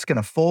 well, I'm just going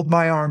to fold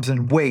my arms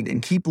and wait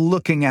and keep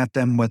looking at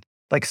them with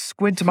like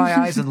squint my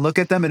eyes and look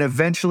at them. And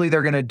eventually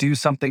they're going to do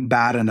something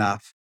bad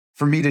enough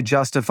for me to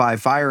justify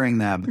firing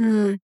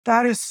them.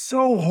 That is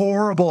so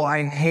horrible.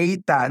 I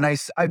hate that. And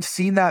I've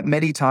seen that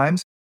many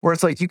times where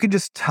it's like, you can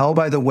just tell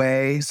by the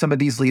way some of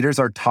these leaders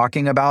are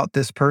talking about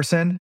this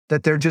person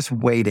that they're just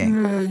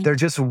waiting. They're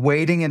just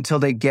waiting until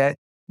they get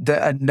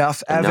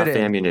enough evidence.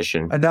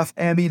 Enough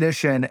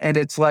ammunition. And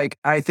it's like,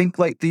 I think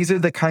like these are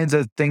the kinds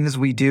of things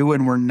we do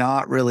when we're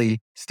not really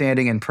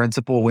standing in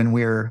principle, when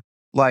we're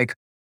like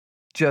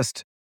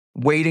just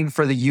waiting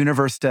for the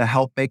universe to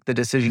help make the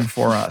decision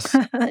for us.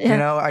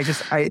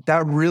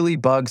 That really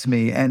bugs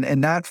me.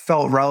 And that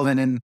felt relevant.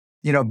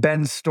 And,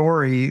 Ben's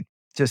story,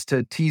 just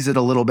to tease it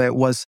a little bit,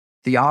 was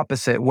the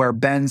opposite, where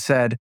Ben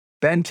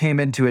came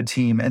into a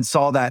team and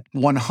saw that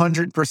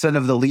 100%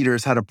 of the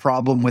leaders had a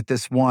problem with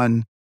this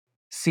one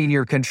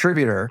senior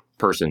contributor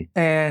person.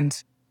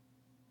 And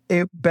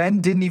Ben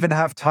didn't even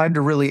have time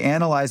to really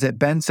analyze it.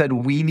 Ben said,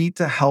 we need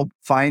to help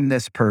find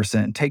this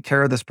person, take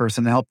care of this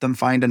person, and help them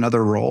find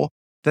another role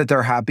that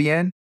they're happy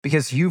in,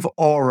 because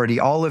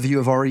all of you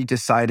have already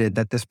decided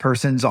that this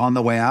person's on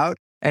the way out.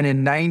 And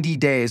in 90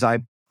 days, I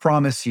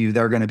promise you,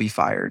 they're going to be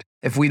fired.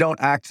 If we don't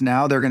act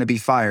now, they're going to be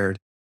fired.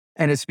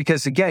 And it's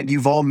because, again,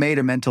 you've all made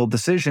a mental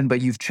decision, but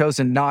you've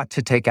chosen not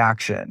to take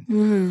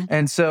action.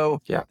 And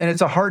so, and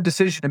it's a hard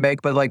decision to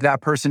make, but like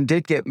that person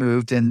did get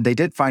moved and they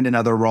did find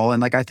another role.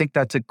 And like, I think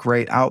that's a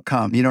great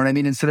outcome. You know what I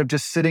mean? Instead of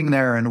just sitting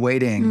there and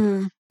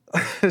waiting.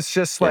 It's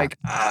just like,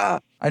 I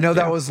know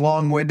that was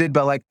long-winded,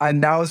 but like,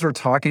 now as we're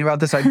talking about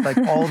this, like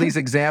all these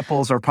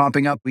examples are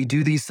popping up. We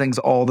do these things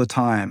all the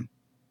time.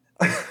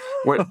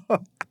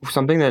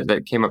 Something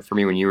that came up for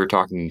me when you were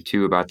talking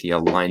too about the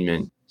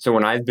alignment. So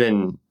when I've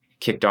been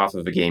kicked off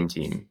of a game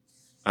team,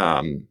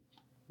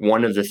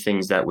 one of the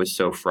things that was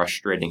so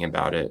frustrating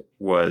about it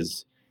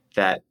was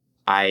that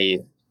I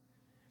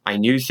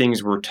knew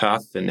things were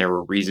tough and there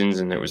were reasons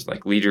and there was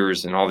like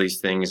leaders and all these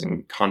things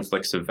and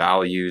conflicts of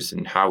values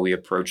and how we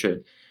approach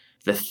it.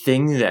 The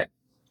thing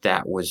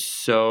that was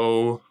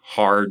so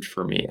hard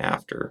for me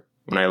after,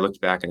 when I looked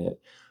back on it,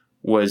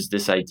 was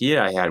this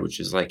idea I had, which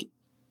is like,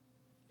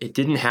 it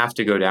didn't have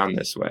to go down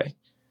this way.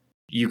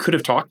 You could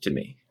have talked to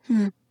me.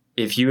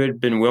 If you had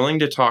been willing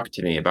to talk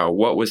to me about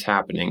what was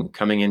happening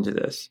coming into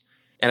this.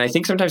 And I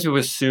think sometimes people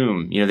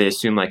assume, they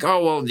assume like,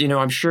 oh, well,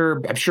 I'm sure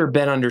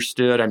Ben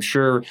understood. I'm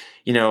sure,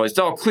 it's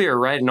all clear,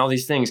 right? And all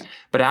these things.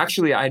 But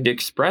actually, I'd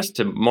expressed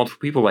to multiple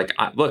people like,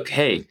 look,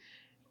 hey,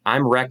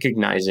 I'm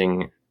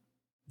recognizing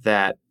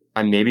that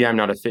maybe I'm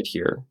not a fit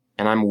here.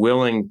 And I'm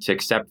willing to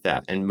accept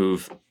that and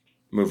move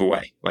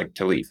away, like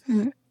to leave.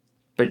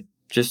 But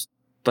just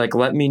like,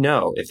 let me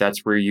know if that's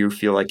where you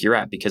feel like you're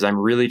at, because I'm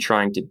really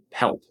trying to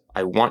help.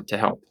 I want to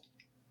help.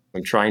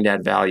 I'm trying to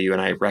add value,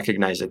 and I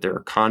recognize that there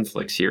are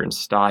conflicts here in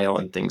style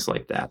and things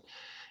like that.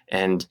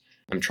 And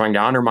I'm trying to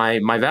honor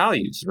my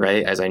values,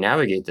 right, as I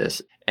navigate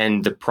this.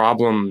 And the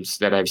problems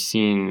that I've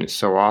seen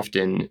so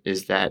often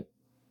is that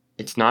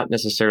it's not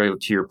necessarily,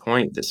 to your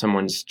point, that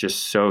someone's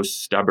just so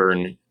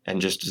stubborn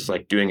and just is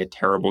like doing a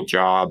terrible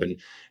job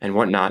and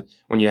whatnot.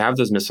 When you have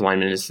those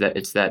misalignments,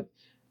 it's that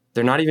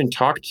they're not even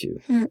talked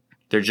to.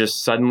 They're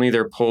just suddenly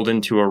they're pulled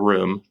into a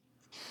room,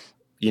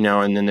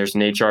 and then there's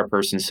an HR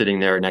person sitting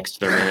there next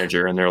to their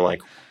manager, and they're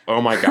like,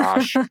 "Oh my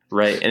gosh!"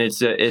 Right? And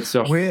it's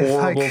a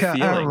horrible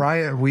feeling. At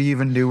Riot, we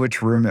even knew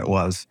which room it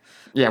was.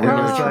 Yeah, we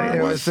knew which room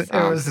it was.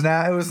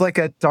 It was like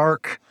a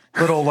dark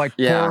little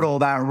portal.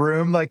 That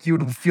room, like you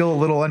would feel a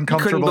little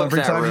uncomfortable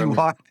every time you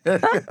walked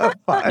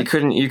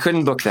in. You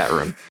couldn't book that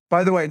room.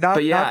 By the way, not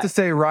to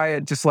say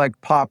Riot just like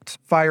popped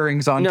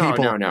firings on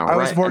people. No. I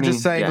was more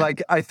just saying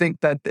like, I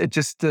think that it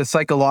just the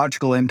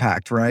psychological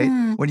impact, right?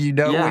 When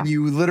when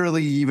you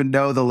literally even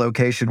know the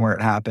location where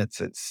it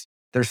happens,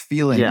 there's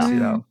feelings,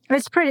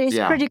 It's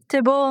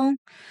predictable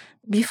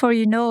before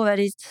you know that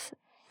it's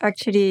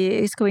actually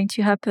is going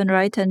to happen,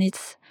 right? And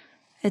it's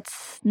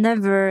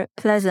never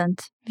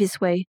pleasant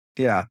this way.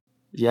 Yeah.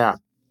 Yeah.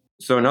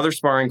 So another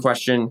sparring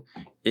question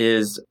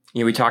is,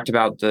 we talked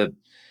about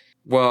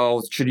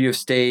should you have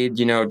stayed?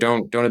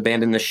 Don't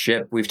abandon the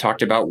ship. We've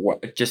talked about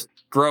just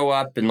grow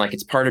up and like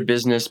it's part of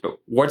business. But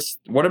what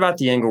about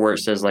the angle where it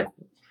says like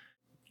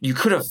you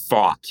could have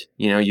fought?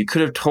 You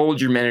could have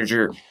told your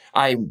manager,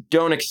 I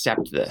don't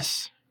accept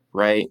this,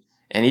 right?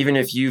 And even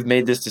if you've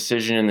made this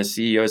decision and the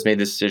CEO has made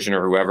this decision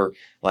or whoever,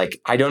 like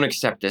I don't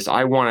accept this.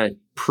 I want to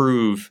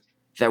prove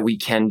that we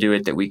can do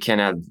it, that we can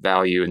add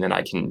value, and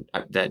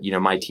that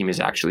my team is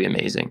actually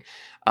amazing.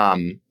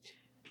 I'm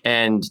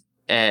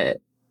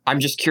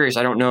just curious.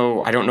 I don't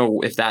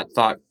know if that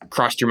thought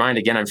crossed your mind.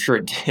 Again, I'm sure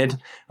it did.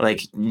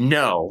 Like,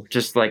 no,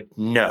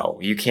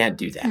 you can't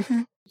do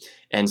that.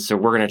 And so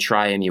we're going to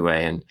try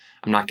anyway. And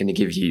I'm not going to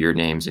give you your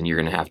names and you're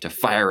going to have to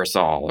fire us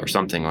all or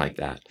something like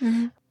that.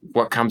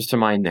 What comes to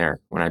mind there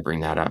when I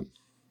bring that up?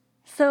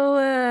 So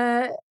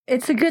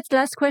it's a good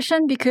last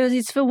question because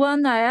it's the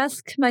one I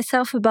ask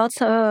myself about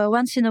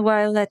once in a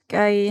while. Like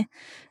I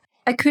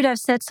could have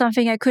said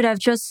something. I could have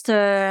just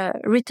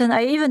written.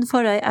 I even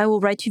thought I will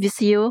write to the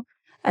CEO.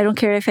 I don't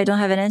care if I don't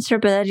have an answer,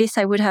 but at least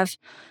I would have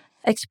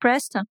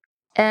expressed.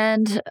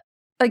 And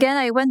again,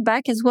 I went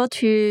back as well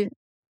to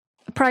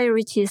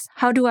priorities.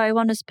 How do I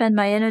want to spend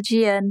my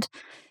energy and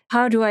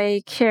how do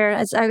I care?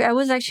 As I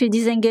was actually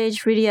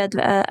disengaged really at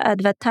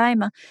that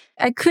time.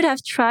 I could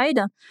have tried,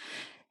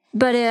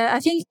 but I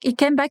think it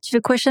came back to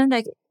the question,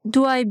 like,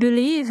 do I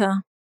believe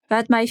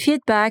that my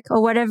feedback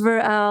or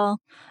whatever I'll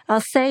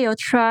say or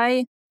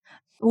try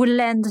will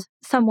land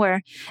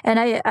somewhere? And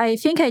I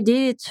think I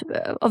did it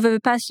over the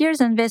past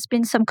years, and there's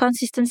been some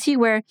consistency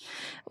where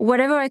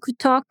whatever I could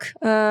talk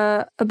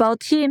about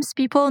teams,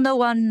 people, no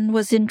one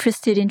was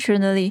interested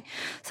internally.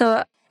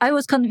 So I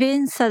was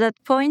convinced at that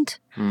point.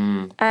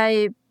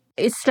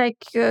 It's like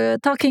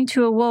talking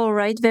to a wall,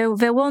 right?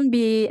 There won't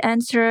be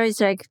answer. It's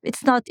like,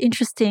 it's not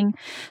interesting.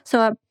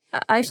 So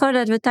I thought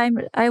at the time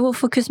I will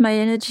focus my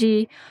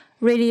energy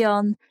really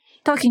on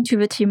talking to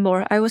the team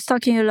more. I was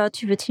talking a lot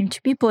to the team,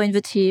 to people in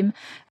the team,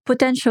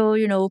 potential,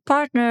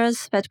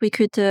 partners that we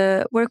could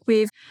work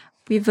with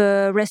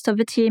the rest of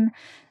the team.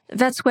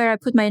 That's where I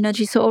put my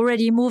energy. So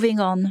already moving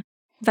on,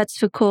 that's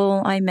the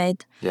call I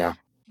made. Yeah.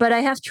 But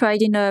I have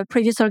tried in a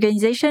previous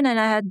organization, and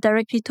I had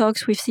directly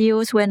talks with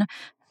CEOs when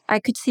I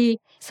could see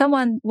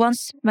someone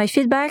wants my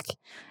feedback.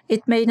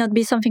 It may not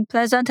be something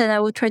pleasant, and I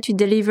would try to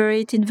deliver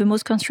it in the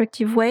most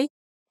constructive way.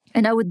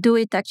 And I would do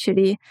it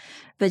actually.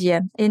 But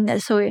yeah,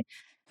 so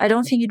I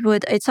don't think it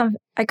would.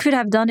 I could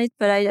have done it,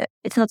 but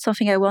it's not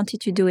something I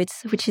wanted to do.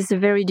 Which is a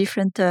very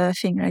different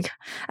thing. Like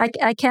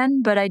I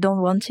can, but I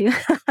don't want to.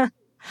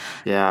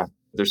 Yeah.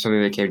 There's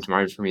something that came to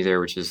mind for me there,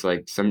 which is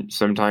like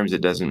sometimes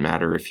it doesn't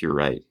matter if you're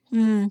right.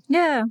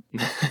 Yeah.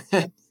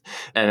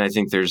 And I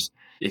think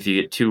if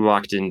you get too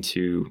locked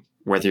into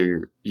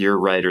whether you're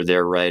right or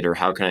they're right, or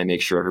how can I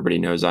make sure everybody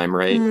knows I'm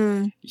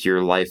right,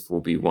 your life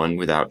will be one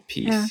without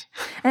peace.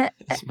 Yeah.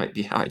 This might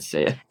be how I'd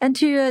say it. And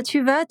to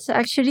that,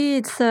 actually,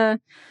 it's I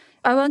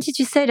wanted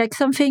to say like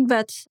something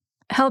that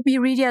helped me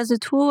really as a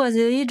tool, as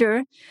a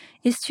leader,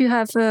 is to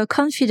have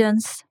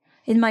confidence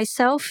in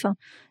myself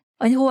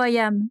and who I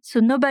am. So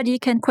nobody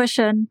can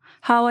question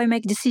how I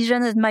make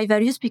decisions and my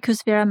values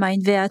because they are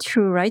mine. They are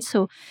true, right?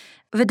 So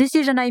the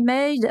decision I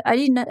made, I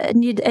didn't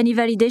need any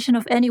validation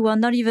of anyone,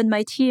 not even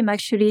my team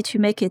actually, to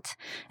make it.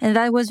 And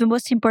that was the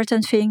most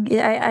important thing.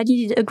 I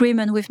needed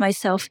agreement with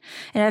myself.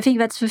 And I think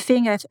that's the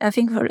thing. I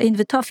think in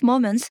the tough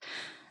moments,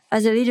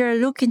 as a leader,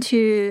 look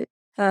into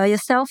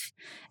yourself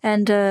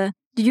and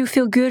do you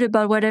feel good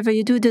about whatever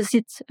you do? Does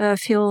it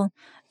feel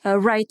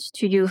right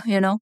to you,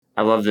 you know?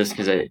 I love this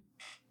because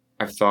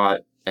I've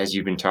thought, as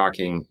you've been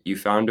talking, you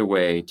found a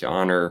way to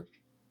honor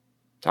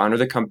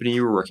the company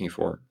you were working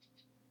for,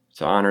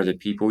 to honor the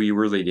people you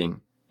were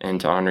leading, and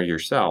to honor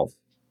yourself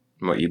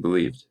and what you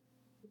believed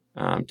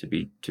to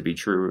be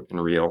true and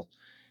real.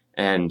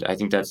 And I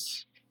think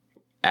that's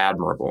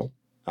admirable.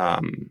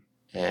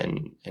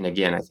 And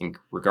again, I think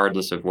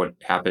regardless of what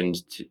happened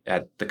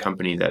at the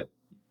company that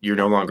you're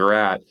no longer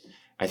at,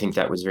 I think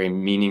that was very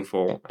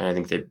meaningful. And I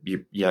think that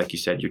like you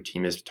said, your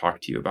team has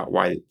talked to you about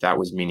why that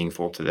was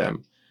meaningful to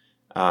them.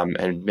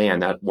 And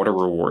man, what a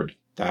reward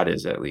that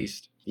is, at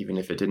least, even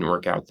if it didn't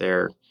work out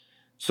there.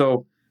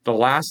 So the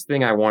last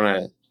thing I want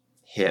to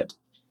hit,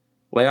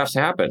 layoffs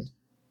happen.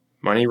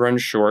 Money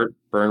runs short,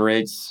 burn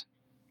rates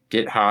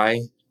get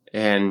high,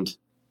 and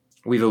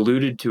we've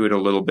alluded to it a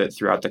little bit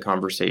throughout the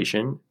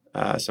conversation.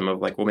 Some of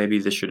like, well, maybe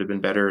this should have been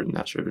better and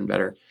that should have been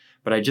better.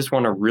 But I just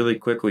want to really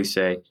quickly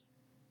say,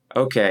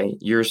 okay,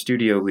 you're a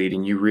studio lead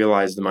and you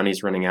realize the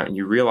money's running out and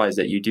you realize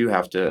that you do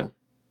have to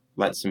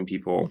let some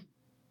people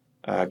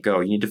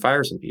go. You need to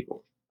fire some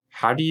people.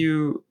 How do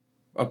you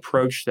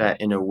approach that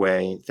in a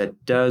way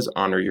that does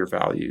honor your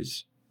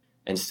values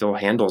and still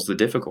handles the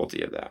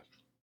difficulty of that?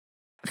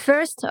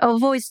 First,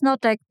 although it's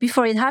not like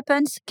before it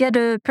happens, get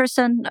a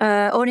person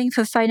owning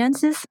the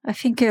finances. I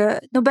think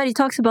nobody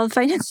talks about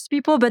finance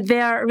people, but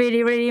they are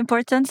really, really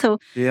important. So,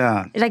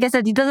 Yeah. like I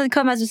said, it doesn't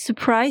come as a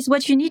surprise.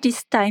 What you need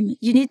is time.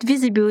 You need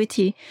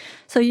visibility.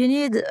 So you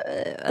need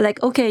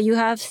okay, you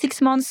have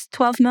 6 months,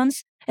 12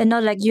 months, and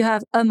not like you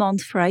have a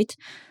month, right?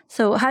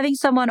 So having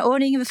someone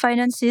owning the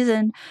finances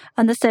and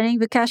understanding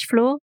the cash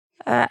flow,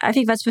 I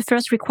think that's the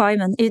first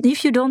requirement. And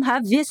if you don't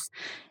have this,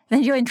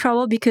 then you're in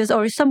trouble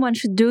or someone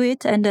should do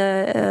it and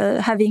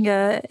having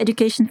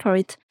education for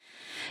it.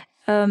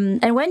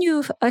 And when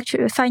you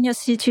actually find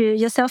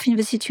yourself in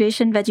the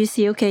situation that you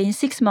see, okay, in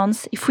 6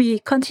 months, if we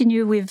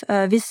continue with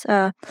this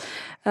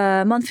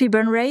monthly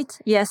burn rate,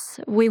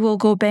 yes, we will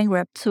go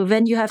bankrupt. So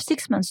then you have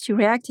 6 months to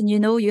react, and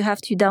you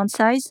have to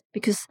downsize,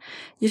 because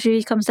usually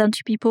it comes down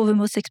to people, the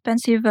most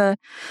expensive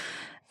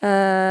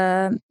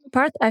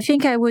part. I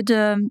think I would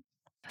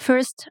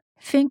first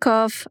think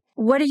of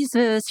what is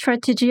the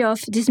strategy of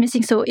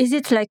dismissing. So is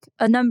it like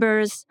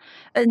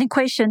an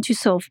equation to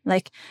solve?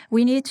 Like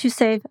we need to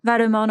save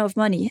that amount of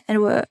money,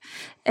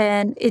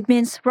 and it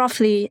means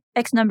roughly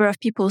X number of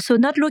people. So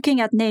not looking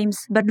at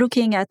names, but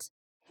looking at,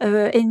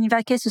 in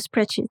that case, a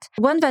spreadsheet.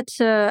 One that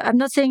I'm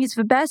not saying it's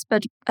the best,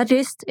 but at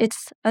least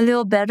it's a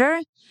little better,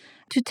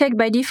 to take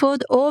by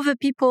default all the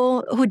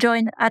people who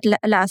join at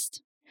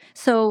last.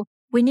 So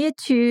we need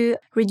to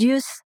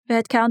reduce the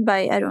headcount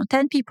by,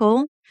 10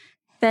 people.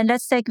 Then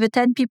let's take the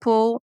 10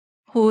 people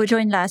who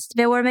joined last.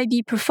 There were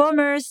maybe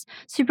performers,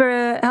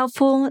 super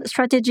helpful,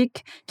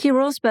 strategic key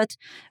roles, but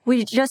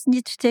we just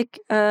need to take,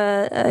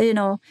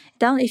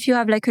 down. If you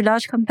have like a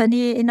large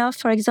company enough,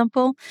 for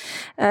example,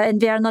 and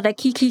they are not like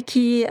key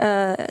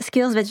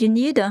skills that you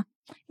need,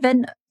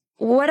 then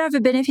what are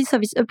the benefits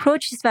of this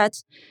approach is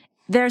that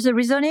there's a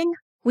reasoning.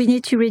 We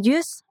need to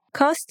reduce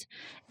cost.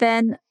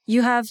 Then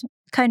you have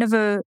kind of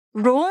a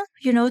role,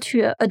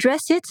 to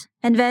address it.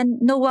 And then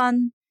no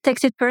one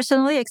takes it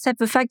personally, except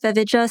the fact that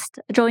they just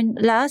joined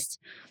last.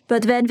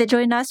 But then they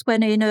join last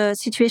when in a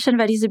situation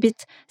that is a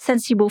bit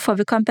sensible for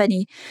the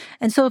company.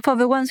 And so for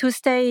the ones who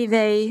stay,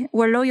 they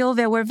were loyal,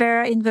 they were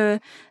there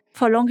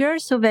for longer.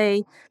 So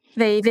they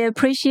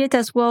appreciate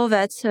as well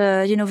that,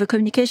 the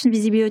communication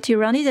visibility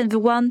around it. And the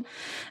one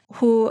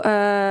who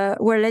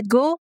were let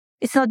go,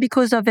 it's not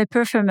because of their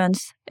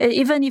performance.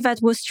 Even if that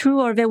was true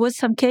or there was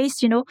some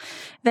case,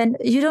 then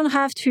you don't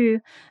have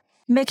to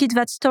make it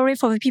that story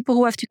for the people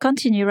who have to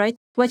continue, right?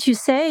 What you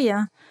say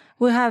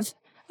will have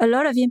a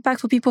lot of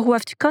impact for people who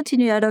have to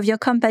continue out of your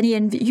company,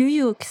 and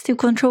you still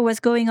control what's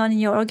going on in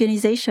your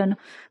organization.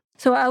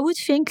 So I would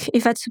think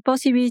if that's a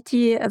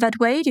possibility that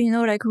way,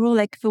 like rule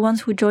like the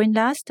ones who joined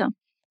last.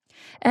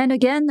 And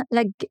again,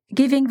 like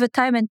giving the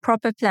time and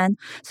proper plan.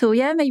 So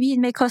yeah, maybe it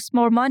may cost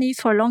more money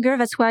for longer.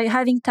 That's why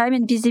having time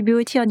and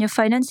visibility on your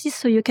finances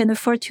so you can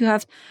afford to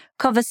have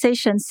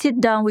conversations, sit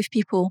down with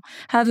people,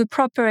 have a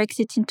proper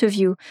exit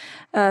interview,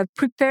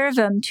 prepare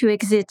them to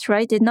exit,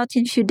 right? And not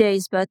in a few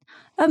days, but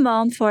a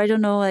month or I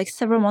don't know, like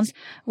several months.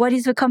 What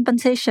is the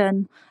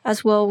compensation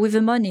as well with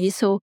the money?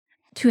 So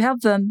to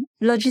help them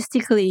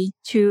logistically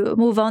to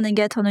move on and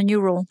get on a new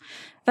role.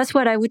 That's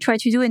what I would try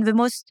to do in the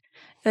most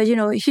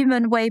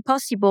human way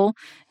possible,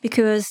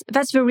 because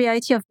that's the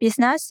reality of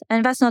business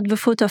and that's not the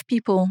fault of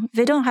people.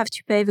 They don't have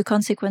to pay the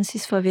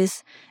consequences for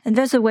this. And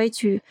there's a way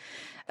to,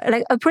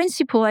 like a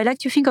principle. I like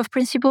to think of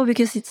principle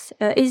because it's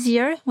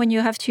easier when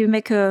you have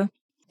to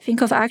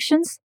think of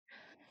actions.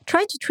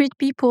 Try to treat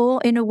people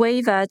in a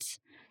way that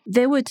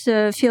they would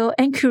feel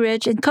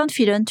encouraged and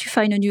confident to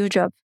find a new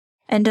job.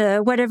 And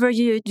whatever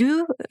you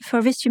do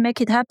for this to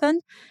make it happen,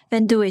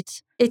 then do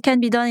it. It can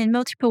be done in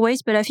multiple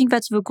ways, but I think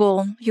that's the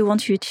goal you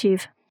want to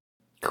achieve.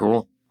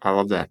 Cool. I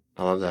love that.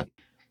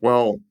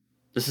 Well,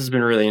 this has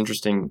been really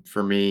interesting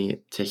for me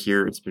to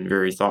hear. It's been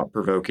very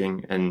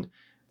thought-provoking. And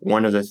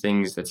one of the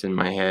things that's in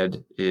my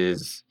head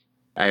is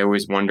I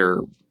always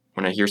wonder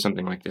when I hear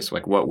something like this,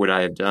 like, what would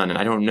I have done? And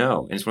I don't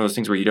know. And it's one of those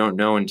things where you don't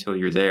know until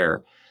you're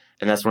there.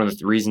 And that's one of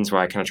the reasons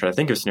why I kind of try to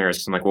think of scenarios,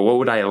 because I'm like, well, what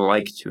would I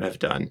like to have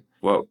done?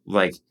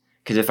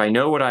 Because if I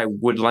know what I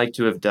would like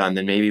to have done,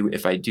 then maybe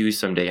if I do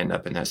someday end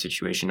up in that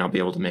situation, I'll be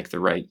able to make the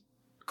right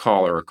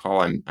call, or a call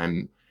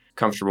I'm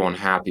comfortable and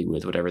happy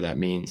with, whatever that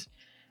means.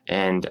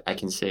 And I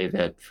can say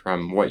that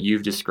from what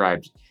you've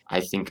described,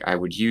 I think I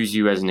would use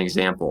you as an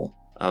example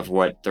of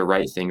what the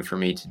right thing for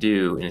me to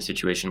do in a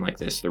situation like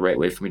this, the right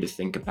way for me to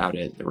think about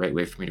it, the right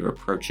way for me to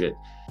approach it.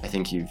 I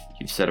think you've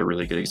set a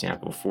really good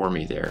example for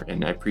me there,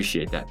 and I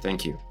appreciate that.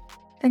 Thank you.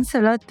 Thanks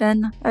a lot,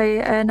 Ben.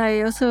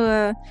 I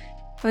also...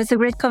 It was a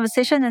great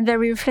conversation and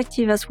very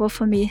reflective as well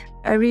for me.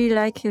 I really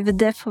like the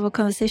depth of our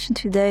conversation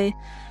today.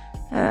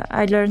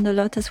 I learned a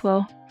lot as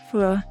well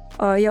through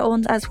your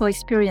own as well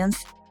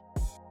experience.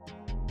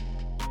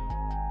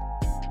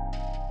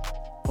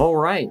 All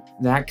right,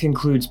 that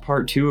concludes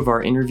part 2 of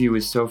our interview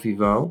with Sophie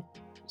Vo.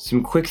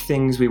 Some quick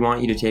things we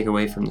want you to take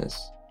away from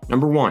this.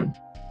 Number 1,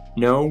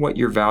 know what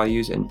your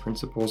values and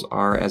principles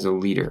are as a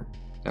leader.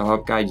 They'll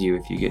help guide you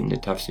if you get into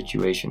tough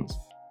situations.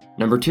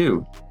 Number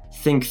 2,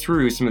 think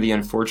through some of the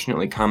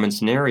unfortunately common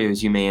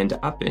scenarios you may end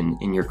up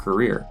in your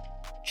career.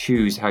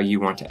 Choose how you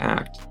want to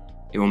act.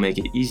 It will make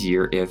it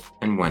easier if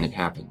and when it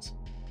happens.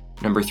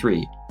 Number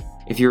 3,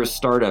 if you're a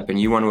startup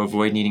and you want to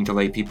avoid needing to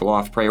lay people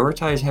off,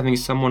 prioritize having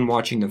someone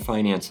watching the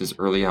finances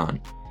early on.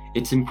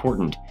 It's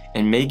important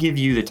and may give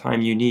you the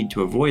time you need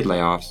to avoid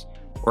layoffs,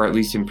 or at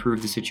least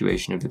improve the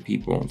situation of the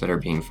people that are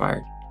being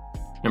fired.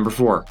 Number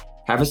 4,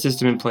 have a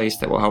system in place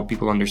that will help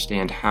people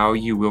understand how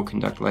you will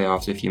conduct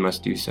layoffs if you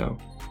must do so.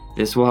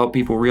 This will help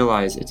people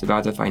realize it's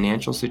about the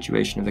financial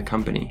situation of the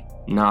company,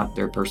 not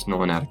their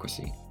personal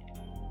inadequacy.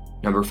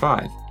 Number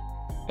 5,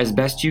 as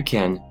best you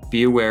can,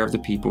 be aware of the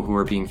people who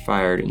are being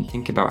fired and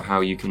think about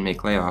how you can make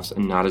layoffs a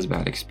not as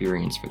bad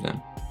experience for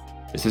them.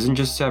 This isn't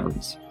just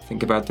severance.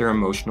 Think about their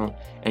emotional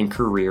and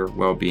career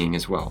well-being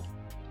as well.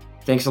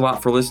 Thanks a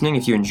lot for listening.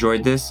 If you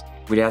enjoyed this,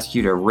 we'd ask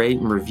you to rate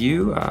and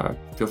review.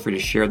 Feel free to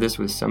share this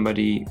with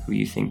somebody who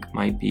you think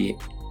might be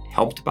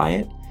helped by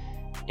it.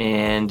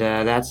 And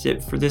that's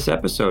it for this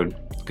episode.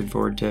 Looking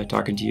forward to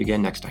talking to you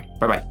again next time.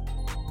 Bye-bye.